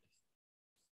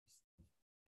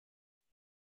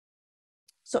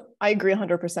 So I agree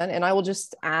 100%. And I will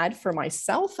just add for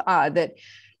myself that,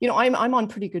 you know, I'm on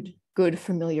pretty good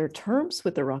familiar terms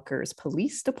with the Rutgers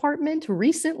Police Department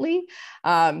recently.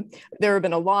 There have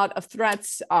been a lot of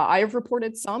threats. I have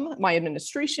reported some, my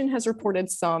administration has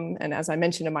reported some. And as I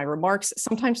mentioned in my remarks,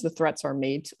 sometimes the threats are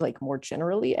made like more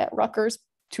generally at Rutgers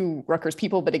to Rutgers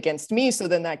people, but against me. So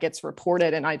then that gets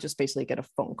reported and I just basically get a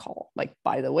phone call. Like,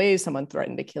 by the way, someone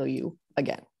threatened to kill you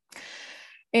again.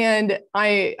 And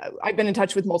I've been in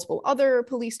touch with multiple other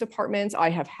police departments.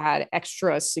 I have had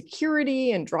extra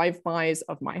security and drive-bys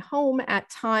of my home at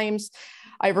times.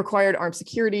 I've required armed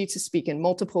security to speak in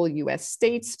multiple US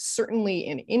states, certainly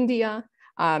in India.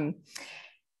 I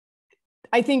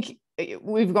think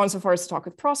we've gone so far as to talk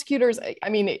with prosecutors.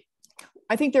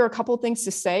 I think there are a couple of things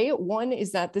to say. One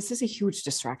is that this is a huge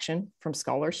distraction from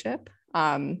scholarship,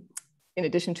 in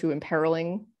addition to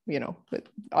imperiling, you know,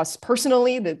 us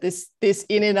personally, that this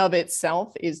in and of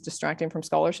itself is distracting from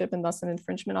scholarship and thus an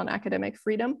infringement on academic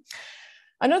freedom.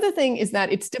 Another thing is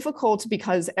that it's difficult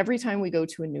because every time we go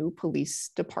to a new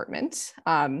police department,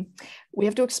 we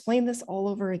have to explain this all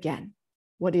over again.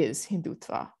 What is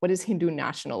Hindutva? What is Hindu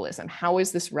nationalism? How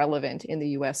is this relevant in the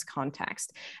US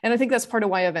context? And I think that's part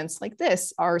of why events like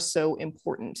this are so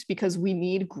important, because we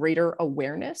need greater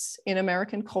awareness in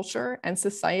American culture and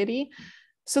society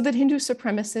so that Hindu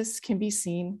supremacists can be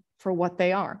seen for what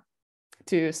they are.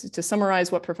 To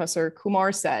summarize what Professor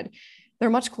Kumar said,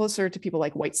 they're much closer to people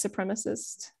like white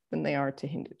supremacists than they are to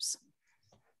Hindus.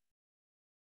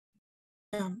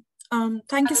 Yeah.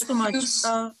 Thank you so much.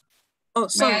 Oh,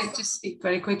 sorry. May I just speak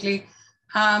very quickly?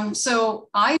 So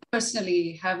I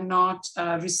personally have not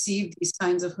received these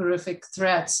kinds of horrific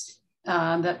threats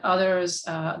that others,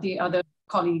 the other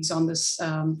colleagues on this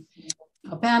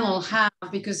panel have,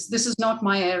 because this is not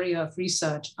my area of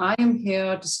research. I am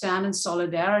here to stand in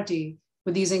solidarity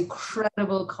with these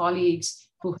incredible colleagues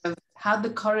who have had the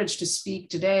courage to speak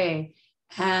today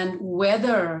and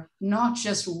weather not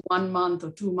just 1 month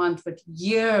or 2 months, but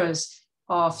years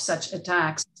of such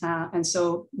attacks. And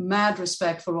so mad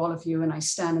respect for all of you, and I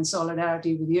stand in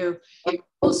solidarity with you.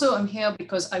 Also, I'm here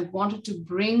because I wanted to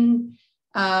bring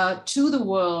to the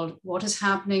world what is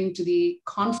happening to the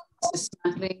conference,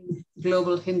 Dismantling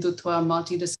Global Hindutva,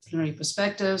 Multidisciplinary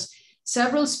Perspectives.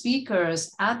 Several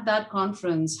speakers at that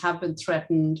conference have been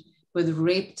threatened with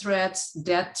rape threats,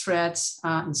 death threats,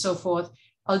 and so forth.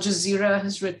 Al Jazeera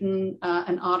has written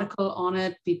an article on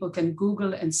it. People can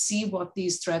Google and see what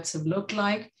these threats have looked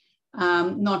like.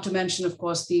 Not to mention, of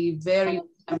course, the various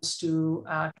attempts to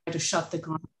try to shut the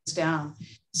conference down.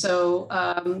 So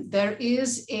there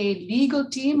is a legal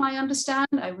team, I understand.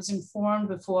 I was informed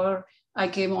before I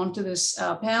came onto this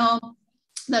panel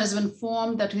that has been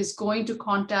formed that is going to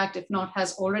contact, if not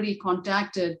has already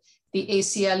contacted, the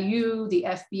ACLU, the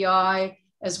FBI,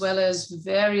 as well as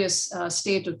various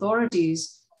state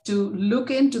authorities to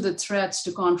look into the threats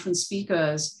to conference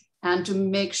speakers and to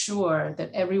make sure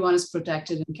that everyone is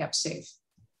protected and kept safe.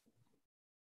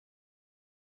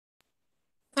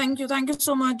 Thank you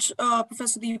so much,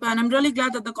 Professor Deepa. And I'm really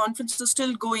glad that the conference is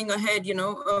still going ahead,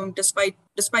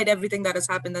 despite everything that has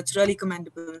happened. That's really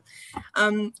commendable.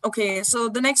 Okay, so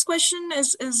the next question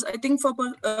is I think for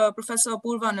Professor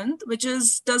Apoorvanand, which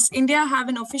is, does India have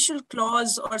an official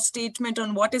clause or statement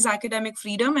on what is academic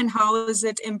freedom and how is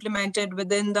it implemented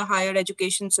within the higher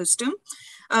education system?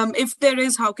 If there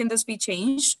is, how can this be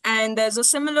changed? And there's a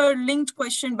similar linked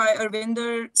question by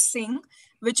Arvinder Singh,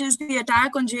 which is the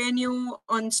attack on JNU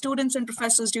on students and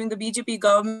professors during the BJP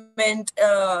government.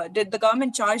 Did the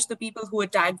government charge the people who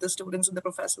attacked the students and the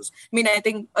professors? I mean, I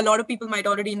think a lot of people might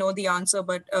already know the answer,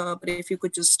 but if you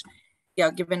could just,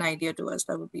 give an idea to us,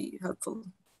 that would be helpful.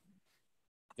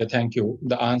 Yeah, thank you.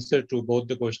 The answer to both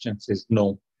the questions is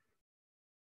no.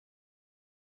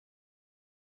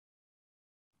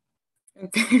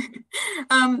 Okay.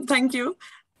 Thank you.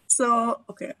 So,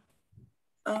 okay.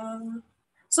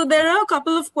 So there are a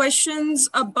couple of questions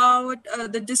about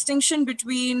the distinction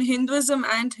between Hinduism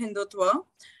and Hindutva.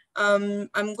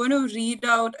 I'm going to read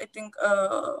out, I think,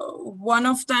 one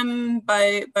of them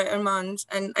by Aman,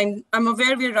 and I'm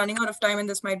aware we're running out of time and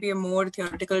this might be a more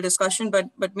theoretical discussion, but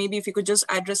maybe if you could just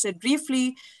address it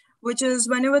briefly, which is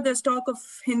whenever there's talk of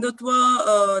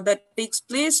Hindutva that takes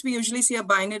place, we usually see a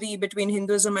binary between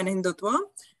Hinduism and Hindutva.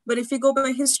 But if we go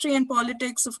by history and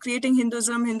politics of creating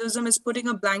Hinduism, Hinduism is putting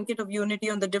a blanket of unity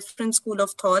on the different school of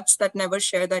thoughts that never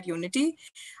share that unity.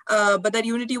 But that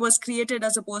unity was created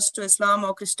as opposed to Islam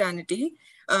or Christianity.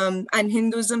 And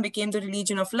Hinduism became the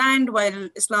religion of land, while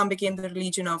Islam became the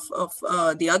religion of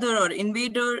the other or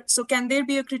invader. So can there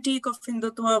be a critique of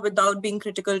Hindutva without being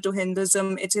critical to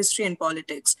Hinduism, its history and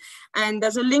politics? And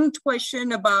there's a linked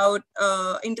question about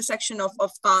intersection of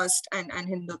caste and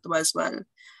Hindutva as well.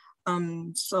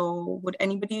 So would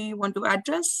anybody want to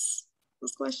address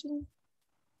this question?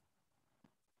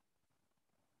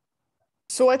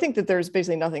 So I think that there's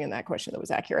basically nothing in that question that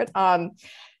was accurate.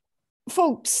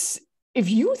 Folks, if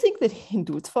you think that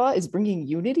Hindutva is bringing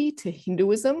unity to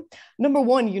Hinduism, number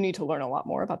one, you need to learn a lot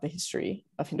more about the history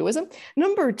of Hinduism.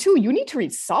 Number two, you need to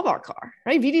read Savarkar,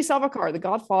 right? V.D. Savarkar, the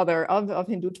godfather of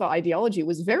Hindutva ideology,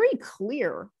 was very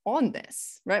clear on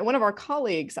this, right? One of our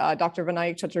colleagues, Dr.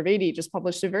 Vinayak Chaturvedi, just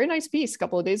published a very nice piece a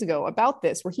couple of days ago about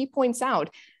this, where he points out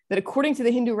that according to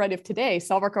the Hindu right of today,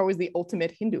 Savarkar was the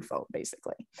ultimate Hinduphobe,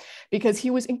 basically, because he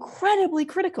was incredibly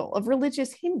critical of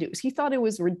religious Hindus. He thought it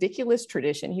was ridiculous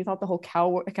tradition. He thought the whole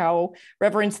cow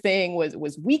reverence thing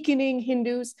was weakening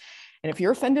Hindus. And if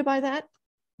you're offended by that,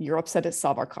 you're upset at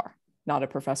Savarkar, not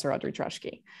at Professor Audrey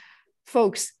Truschke.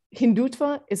 Folks,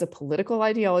 Hindutva is a political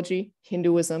ideology.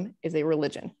 Hinduism is a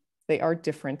religion. They are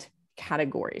different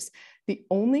categories. The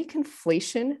only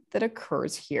conflation that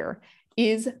occurs here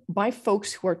is by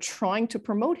folks who are trying to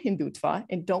promote Hindutva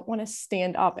and don't want to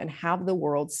stand up and have the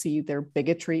world see their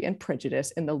bigotry and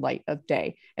prejudice in the light of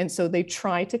day. And so they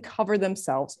try to cover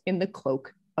themselves in the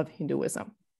cloak of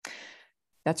Hinduism.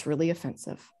 That's really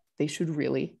offensive. They should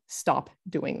really stop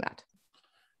doing that.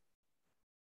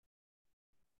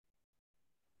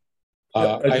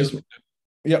 Go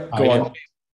on.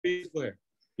 Please go ahead,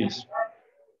 please.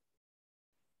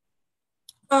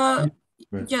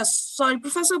 Yes, sorry,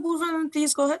 Professor Apoorvanand,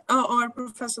 please go ahead, or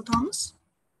Professor Thomas.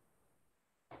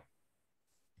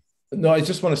 No, I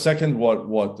just want to second what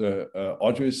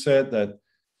Audrey said, that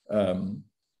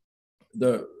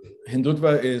the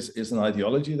Hindutva is an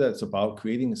ideology that's about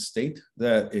creating a state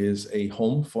that is a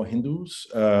home for Hindus,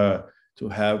 to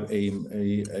have a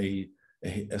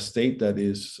state that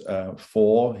is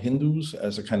for Hindus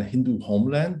as a kind of Hindu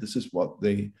homeland. This is what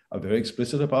they are very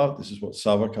explicit about. This is what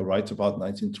Savarkar writes about in the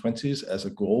 1920s as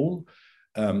a goal.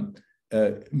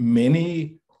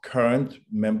 Many current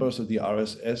members of the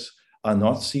RSS are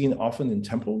not seen often in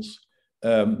temples.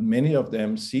 Many of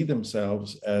them see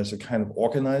themselves as a kind of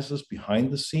organizers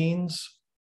behind the scenes,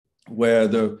 where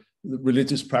the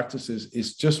religious practices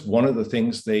is just one of the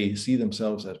things they see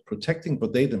themselves as protecting,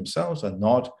 but they themselves are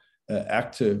not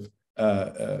active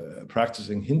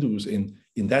practicing Hindus in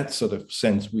that sort of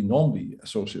sense we normally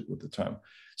associate with the term.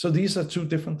 So these are two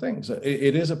different things.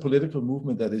 It is a political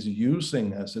movement that is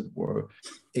using, as it were,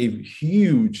 a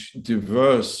huge,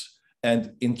 diverse,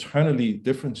 and internally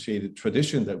differentiated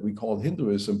tradition that we call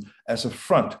Hinduism as a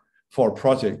front for a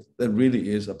project that really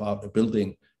is about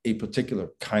building a particular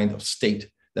kind of state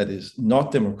that is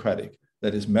not democratic,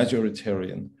 that is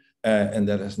majoritarian, and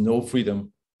that has no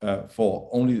freedom for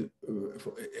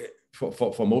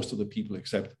most of the people,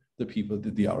 except the people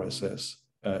that the RSS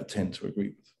tend to agree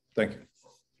with. Thank you.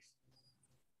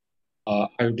 I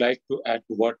would like to add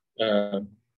to what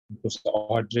Professor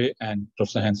Audrey and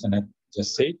Professor Hansen had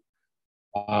just said.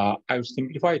 I would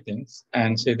simplify things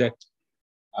and say that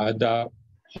the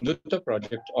Hindutva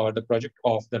project, or the project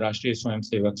of the Rashtriya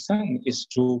Swayamsevak Sangh, is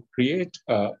to create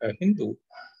a Hindu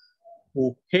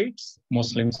who hates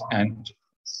Muslims and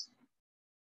Christians.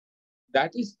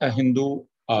 That is a Hindu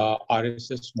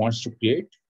RSS wants to create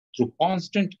through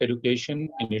constant education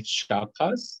in its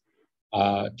shakhas,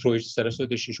 through its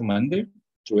Saraswati Shishu Mandir,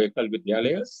 through Ekal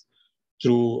Vidyalayas,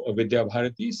 through Vidya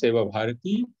Bharati, Seva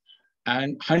Bharati,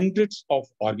 and hundreds of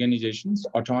organizations,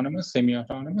 autonomous,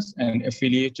 semi-autonomous, and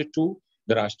affiliated to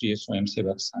the Rashtriya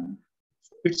Swayamsevak Sangh.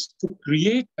 It's to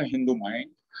create a Hindu mind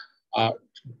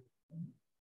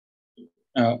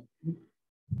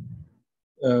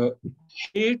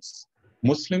hates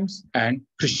Muslims and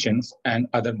Christians and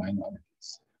other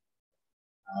minorities.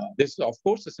 This is, of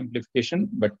course, a simplification,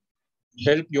 but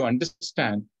help you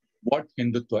understand what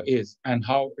Hindutva is and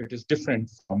how it is different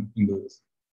from Hinduism.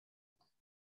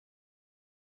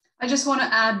 I just want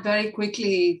to add very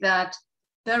quickly that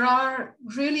there are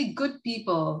really good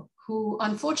people who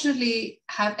unfortunately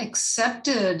have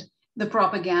accepted the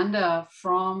propaganda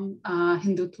from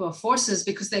Hindutva forces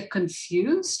because they're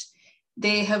confused.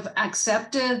 They have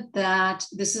accepted that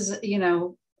this is,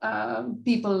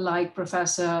 people like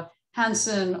Professor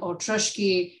Hansen or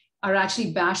Truschke are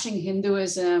actually bashing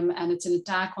Hinduism and it's an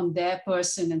attack on their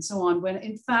person and so on, when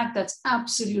in fact, that's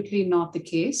absolutely not the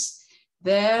case.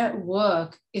 Their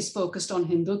work is focused on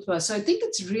Hindutva. So I think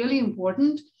it's really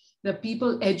important that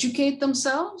people educate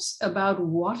themselves about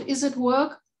what is at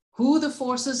work, who the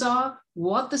forces are,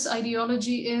 what this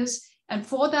ideology is. And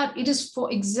for that, it is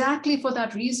exactly for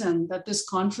that reason that this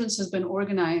conference has been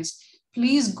organized.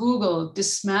 Please Google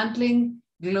Dismantling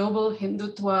Global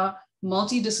Hindutva,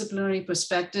 Multidisciplinary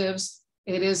Perspectives.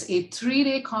 It is a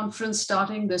 3-day conference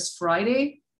starting this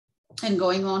Friday and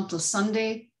going on till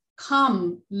Sunday.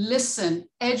 Come, listen,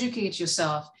 educate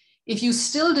yourself. If you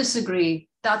still disagree,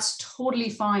 that's totally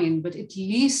fine, but at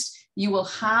least you will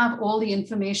have all the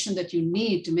information that you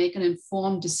need to make an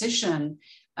informed decision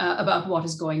about what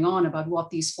is going on, about what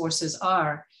these forces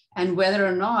are, and whether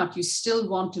or not you still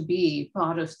want to be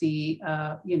part of the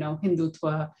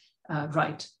Hindutva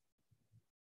right.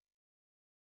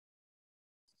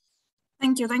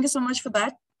 Thank you. Thank you so much for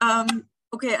that.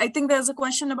 Okay, I think there's a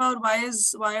question about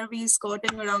why are we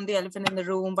skirting around the elephant in the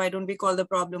room? Why don't we call the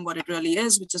problem what it really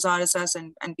is, which is RSS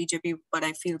and BJP? But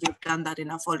I feel we've done that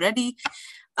enough already.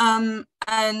 And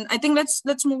I think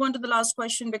let's move on to the last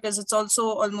question, because it's also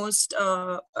almost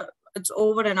it's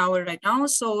over an hour right now.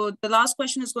 So the last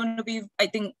question is going to be, I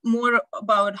think, more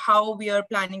about how we are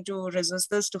planning to resist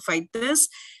this, to fight this.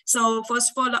 So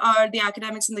first of all, are the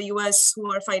academics in the US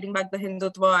who are fighting back the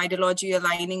Hindutva ideology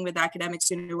aligning with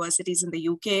academics universities in the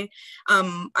UK?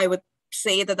 I would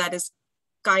say that is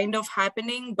kind of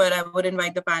happening, but I would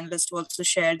invite the panelists to also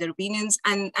share their opinions.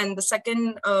 And the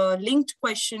second linked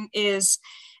question is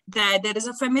that there is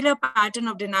a familiar pattern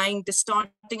of denying,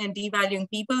 distorting, and devaluing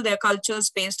people, their cultures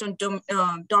based on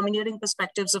domineering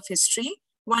perspectives of history.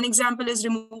 One example is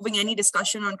removing any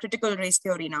discussion on critical race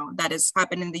theory now. That has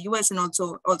happened in the US and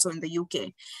also in the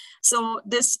UK. So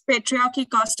this patriarchy,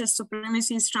 caste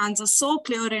supremacy strands are so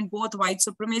clear in both white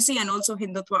supremacy and also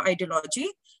Hindutva ideology.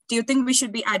 Do you think we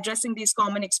should be addressing these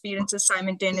common experiences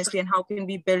simultaneously, and how can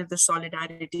we build the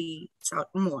solidarity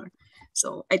more?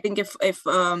 So I think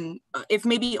if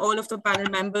maybe all of the panel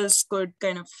members could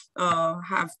kind of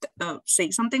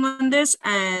say something on this,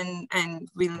 and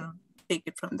we'll take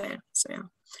it from there. So yeah.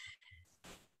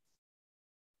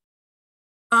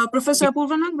 Professor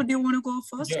Apoorvanand, would you want to go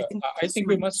first? Yeah, I think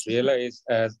we must realize,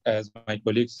 as my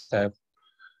colleagues have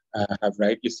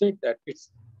rightly said, that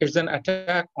it's an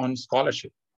attack on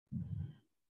scholarship.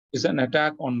 It's an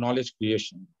attack on knowledge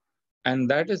creation. And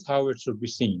that is how it should be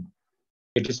seen.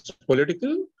 It is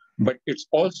political, but it's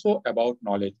also about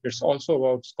knowledge. It's also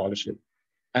about scholarship.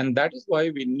 And that is why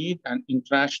we need an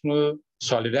international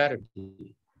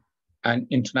solidarity and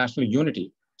international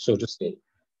unity, so to say,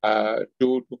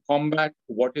 to combat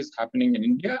what is happening in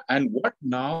India and what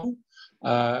now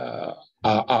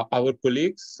our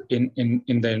colleagues in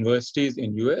the universities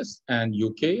in US and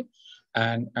UK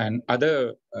and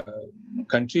other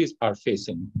countries are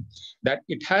facing. That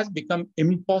it has become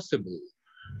impossible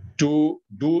to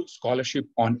do scholarship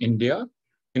on India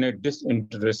in a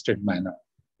disinterested manner.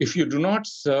 If you do not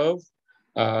serve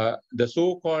the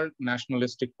so-called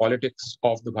nationalistic politics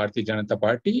of the Bharatiya Janata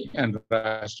Party and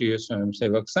Rashtriya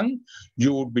Swayamsevak Sangh,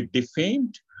 you would be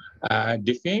defamed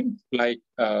like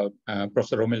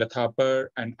Professor Romila Thapar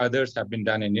and others have been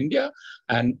done in India.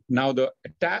 And now the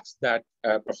attacks that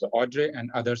Professor Audrey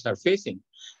and others are facing,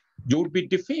 you would be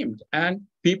defamed and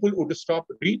people would stop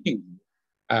reading you.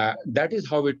 That is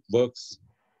how it works.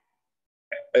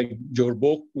 Your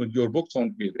books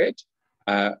won't be read.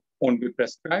 won't be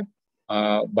prescribed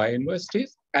by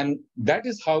universities. And that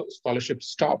is how scholarship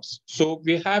stops. So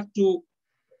we have to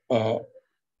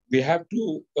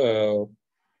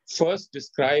first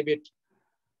describe it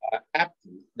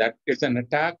aptly, that it's an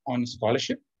attack on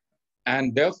scholarship.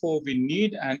 And therefore, we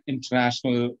need an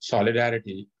international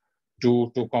solidarity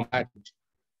to combat it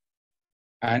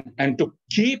and to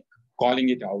keep calling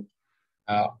it out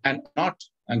and not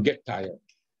get tired.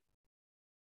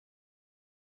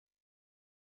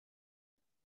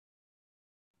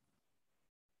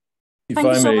 Thank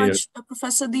you so much.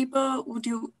 Professor Deepa, would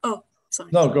you, sorry.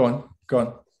 No, go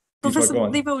on. Professor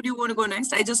Deepa, would you want to go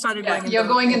next? I just started going you're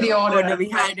going in the order we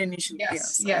had initially.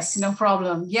 Yes, no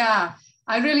problem. Yeah,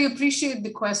 I really appreciate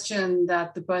the question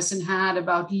that the person had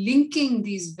about linking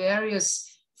these various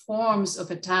forms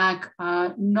of attack,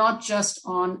 not just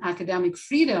on academic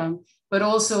freedom, but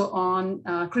also on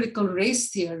critical race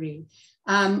theory.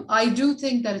 I do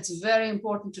think that it's very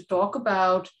important to talk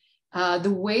about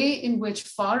the way in which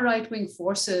far right-wing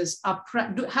forces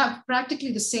have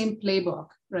practically the same playbook,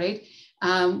 right?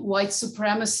 White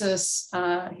supremacists,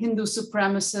 Hindu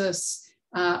supremacists,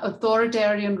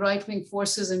 authoritarian right-wing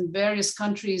forces in various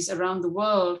countries around the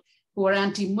world who are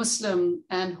anti-Muslim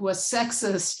and who are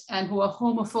sexist and who are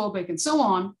homophobic and so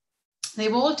on.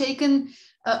 They've all taken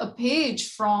a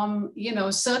page from,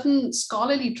 certain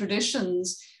scholarly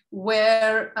traditions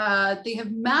where they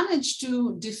have managed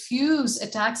to diffuse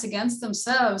attacks against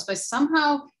themselves by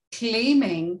somehow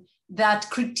claiming that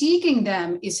critiquing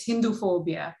them is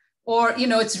Hinduphobia, or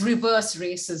it's reverse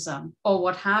racism or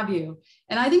what have you.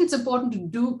 And I think it's important to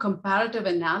do comparative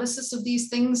analysis of these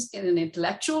things in an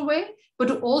intellectual way, but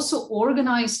to also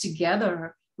organize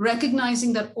together,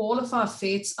 recognizing that all of our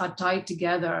faiths are tied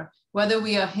together, whether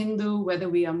we are Hindu, whether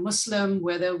we are Muslim,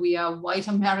 whether we are white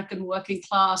American working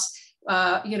class,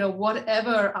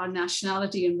 whatever our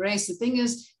nationality and race. The thing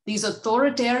is, these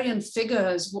authoritarian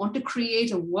figures want to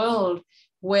create a world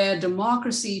where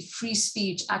democracy, free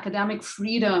speech, academic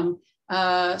freedom,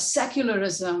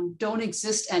 secularism don't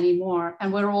exist anymore.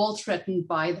 And we're all threatened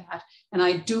by that. And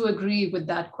I do agree with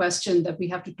that question that we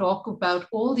have to talk about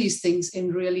all these things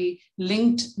in really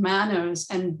linked manners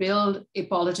and build a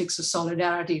politics of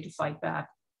solidarity to fight back.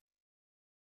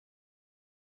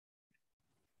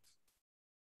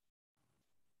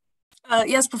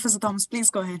 Yes, Professor Thomas, please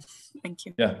go ahead. Thank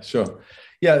you. Yeah, sure.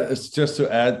 Yeah, it's just to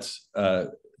add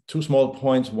two small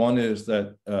points. One is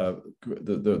that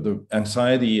the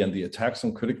anxiety and the attacks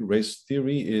on critical race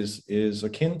theory is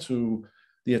akin to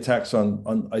the attacks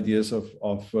on ideas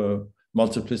of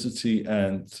multiplicity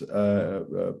and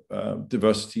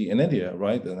diversity in India,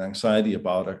 right? An anxiety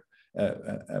about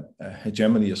a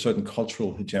hegemony, a certain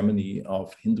cultural hegemony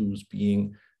of Hindus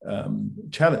being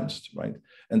challenged, right?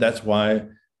 And that's why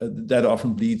that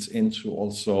often bleeds into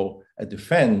also a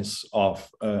defense of,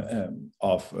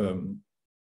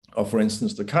 for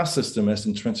instance, the caste system as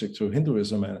intrinsic to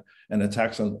Hinduism, and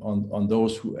attacks on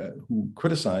those who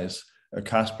criticize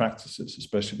caste practices,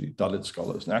 especially Dalit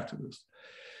scholars and activists.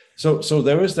 So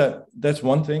there is that. That's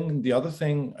one thing. The other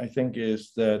thing I think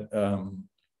is that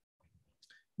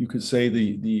you could say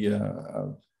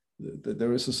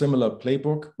there is a similar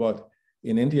playbook, but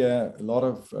in India, a lot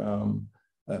of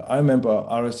I remember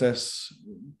RSS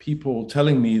people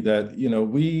telling me that,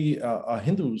 we are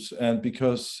Hindus, and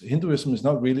because Hinduism is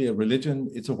not really a religion,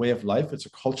 it's a way of life, it's a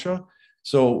culture.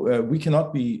 So we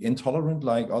cannot be intolerant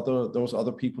like those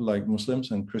other people like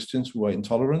Muslims and Christians who are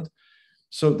intolerant.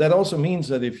 So that also means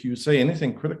that if you say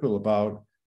anything critical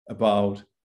about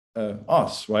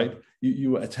us, right,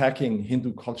 you are attacking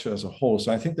Hindu culture as a whole.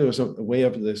 So I think there's a way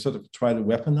of they sort of try to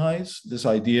weaponize this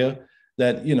idea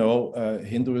that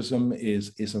Hinduism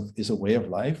is a way of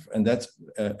life, and that's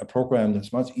a program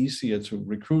that's much easier to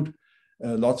recruit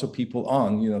lots of people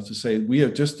on. To say we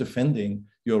are just defending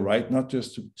your right, not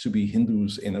just to be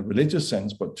Hindus in a religious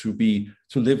sense, but to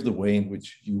live the way in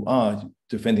which you are,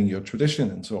 defending your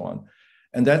tradition and so on.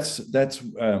 And that's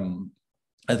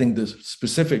I think the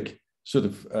specific sort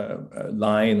of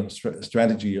line or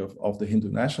strategy of the Hindu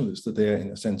nationalists, that they're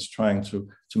in a sense trying to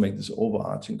make this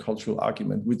overarching cultural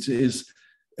argument, which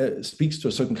speaks to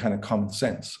a certain kind of common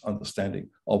sense understanding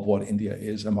of what India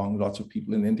is among lots of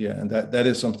people in India. And that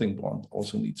is something one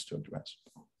also needs to address.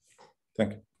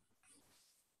 Thank you.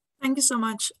 Thank you so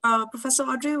much. Professor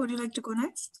Audrey, would you like to go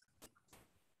next?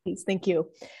 Please, thank you.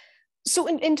 So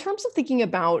in terms of thinking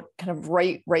about kind of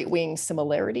right-wing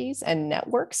similarities and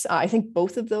networks, I think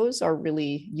both of those are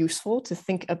really useful to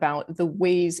think about the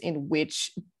ways in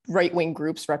which right-wing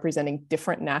groups representing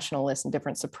different nationalist and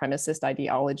different supremacist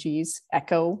ideologies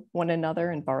echo one another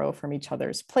and borrow from each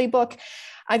other's playbook.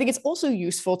 I think it's also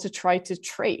useful to try to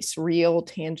trace real,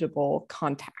 tangible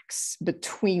contacts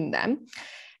between them.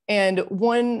 And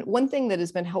one thing that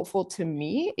has been helpful to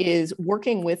me is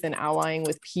working with and allying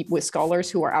with scholars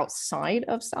who are outside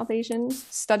of South Asian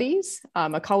studies.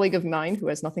 A colleague of mine who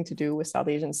has nothing to do with South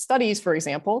Asian studies, for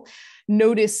example,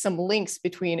 noticed some links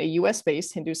between a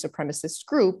US-based Hindu supremacist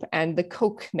group and the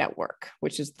Koch network,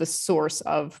 which is the source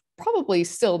of probably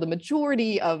still the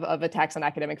majority of attacks on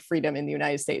academic freedom in the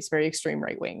United States, very extreme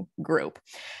right-wing group.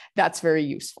 That's very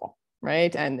useful.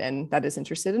 Right. And that has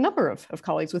interested a number of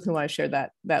colleagues with whom I shared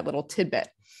that little tidbit.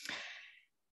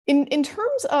 In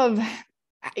terms of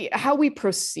how we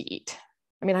proceed,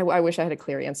 I mean, I wish I had a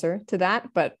clear answer to that,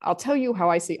 but I'll tell you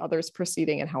how I see others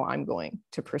proceeding and how I'm going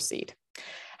to proceed.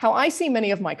 How I see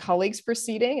many of my colleagues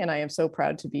proceeding, and I am so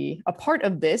proud to be a part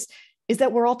of this, is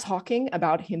that we're all talking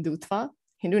about Hindutva,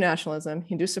 Hindu nationalism,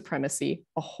 Hindu supremacy,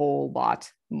 a whole lot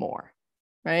more.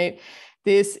 Right?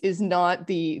 This is not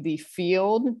the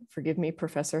field, forgive me,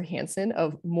 Professor Hansen,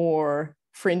 of more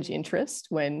fringe interest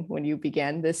when you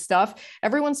began this stuff.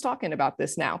 Everyone's talking about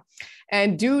this now.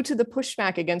 And due to the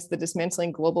pushback against the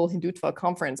Dismantling Global Hindutva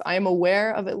conference, I am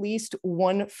aware of at least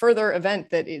one further event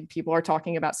that people are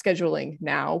talking about scheduling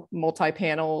now,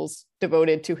 multi-panels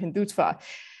devoted to Hindutva.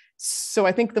 So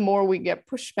I think the more we get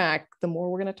pushback, the more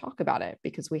we're going to talk about it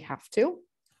because we have to.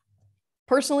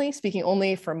 Personally, speaking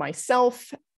only for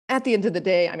myself, at the end of the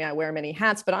day, I mean, I wear many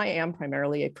hats, but I am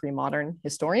primarily a pre-modern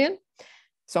historian.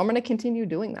 So I'm going to continue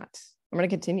doing that. I'm going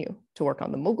to continue to work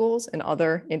on the Mughals and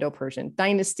other Indo-Persian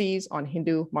dynasties, on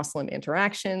Hindu-Muslim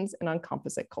interactions, and on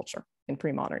composite culture in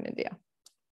pre-modern India.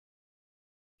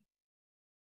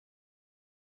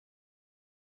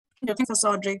 Thanks,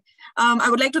 Audrey. I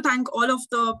would like to thank all of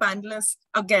the panelists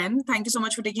again. Thank you so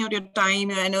much for taking out your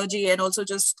time, your energy, and also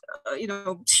just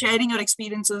sharing your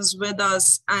experiences with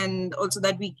us, and also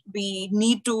that we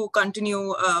need to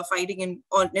continue fighting in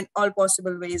all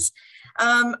possible ways.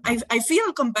 I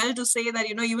feel compelled to say that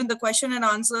even the question and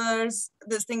answers,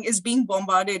 this thing is being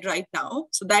bombarded right now.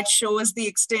 So that shows the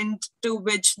extent to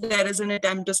which there is an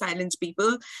attempt to silence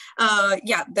people.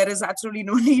 Yeah, there is absolutely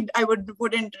no need. I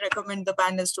wouldn't recommend the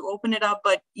panelists to open it up,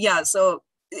 but yeah, so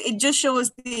it just shows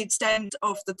the extent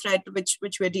of the threat which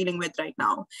we're dealing with right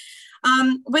now.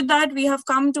 With that, we have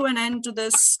come to an end to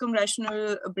this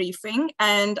congressional briefing,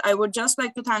 and I would just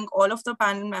like to thank all of the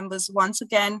panel members once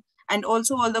again, and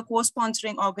also all the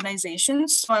co-sponsoring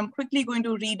organizations. So I'm quickly going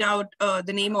to read out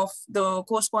the name of the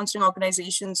co-sponsoring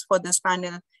organizations for this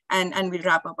panel, and we'll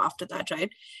wrap up after that,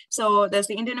 right? So there's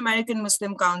the Indian American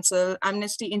Muslim Council,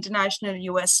 Amnesty International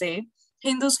USA,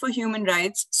 Hindus for Human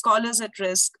Rights, Scholars at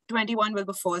Risk, 21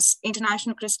 Wilberforce,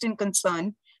 International Christian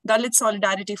Concern, Dalit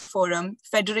Solidarity Forum,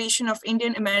 Federation of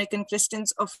Indian American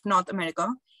Christians of North America,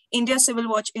 India Civil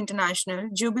Watch International,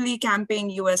 Jubilee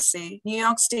Campaign USA, New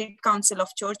York State Council of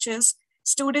Churches,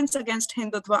 Students Against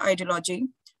Hindutva Ideology,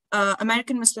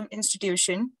 American Muslim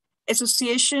Institution,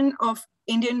 Association of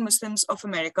Indian Muslims of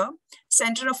America,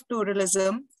 Center of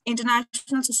Pluralism,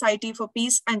 International Society for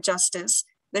Peace and Justice,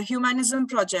 the Humanism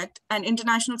Project, and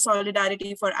International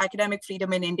Solidarity for Academic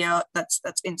Freedom in India, that's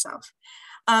INSAF.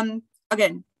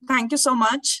 Again, thank you so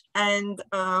much, and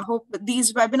hope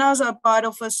these webinars are part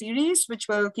of a series which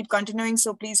will keep continuing,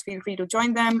 so please feel free to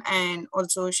join them and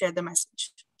also share the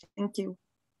message. Thank you.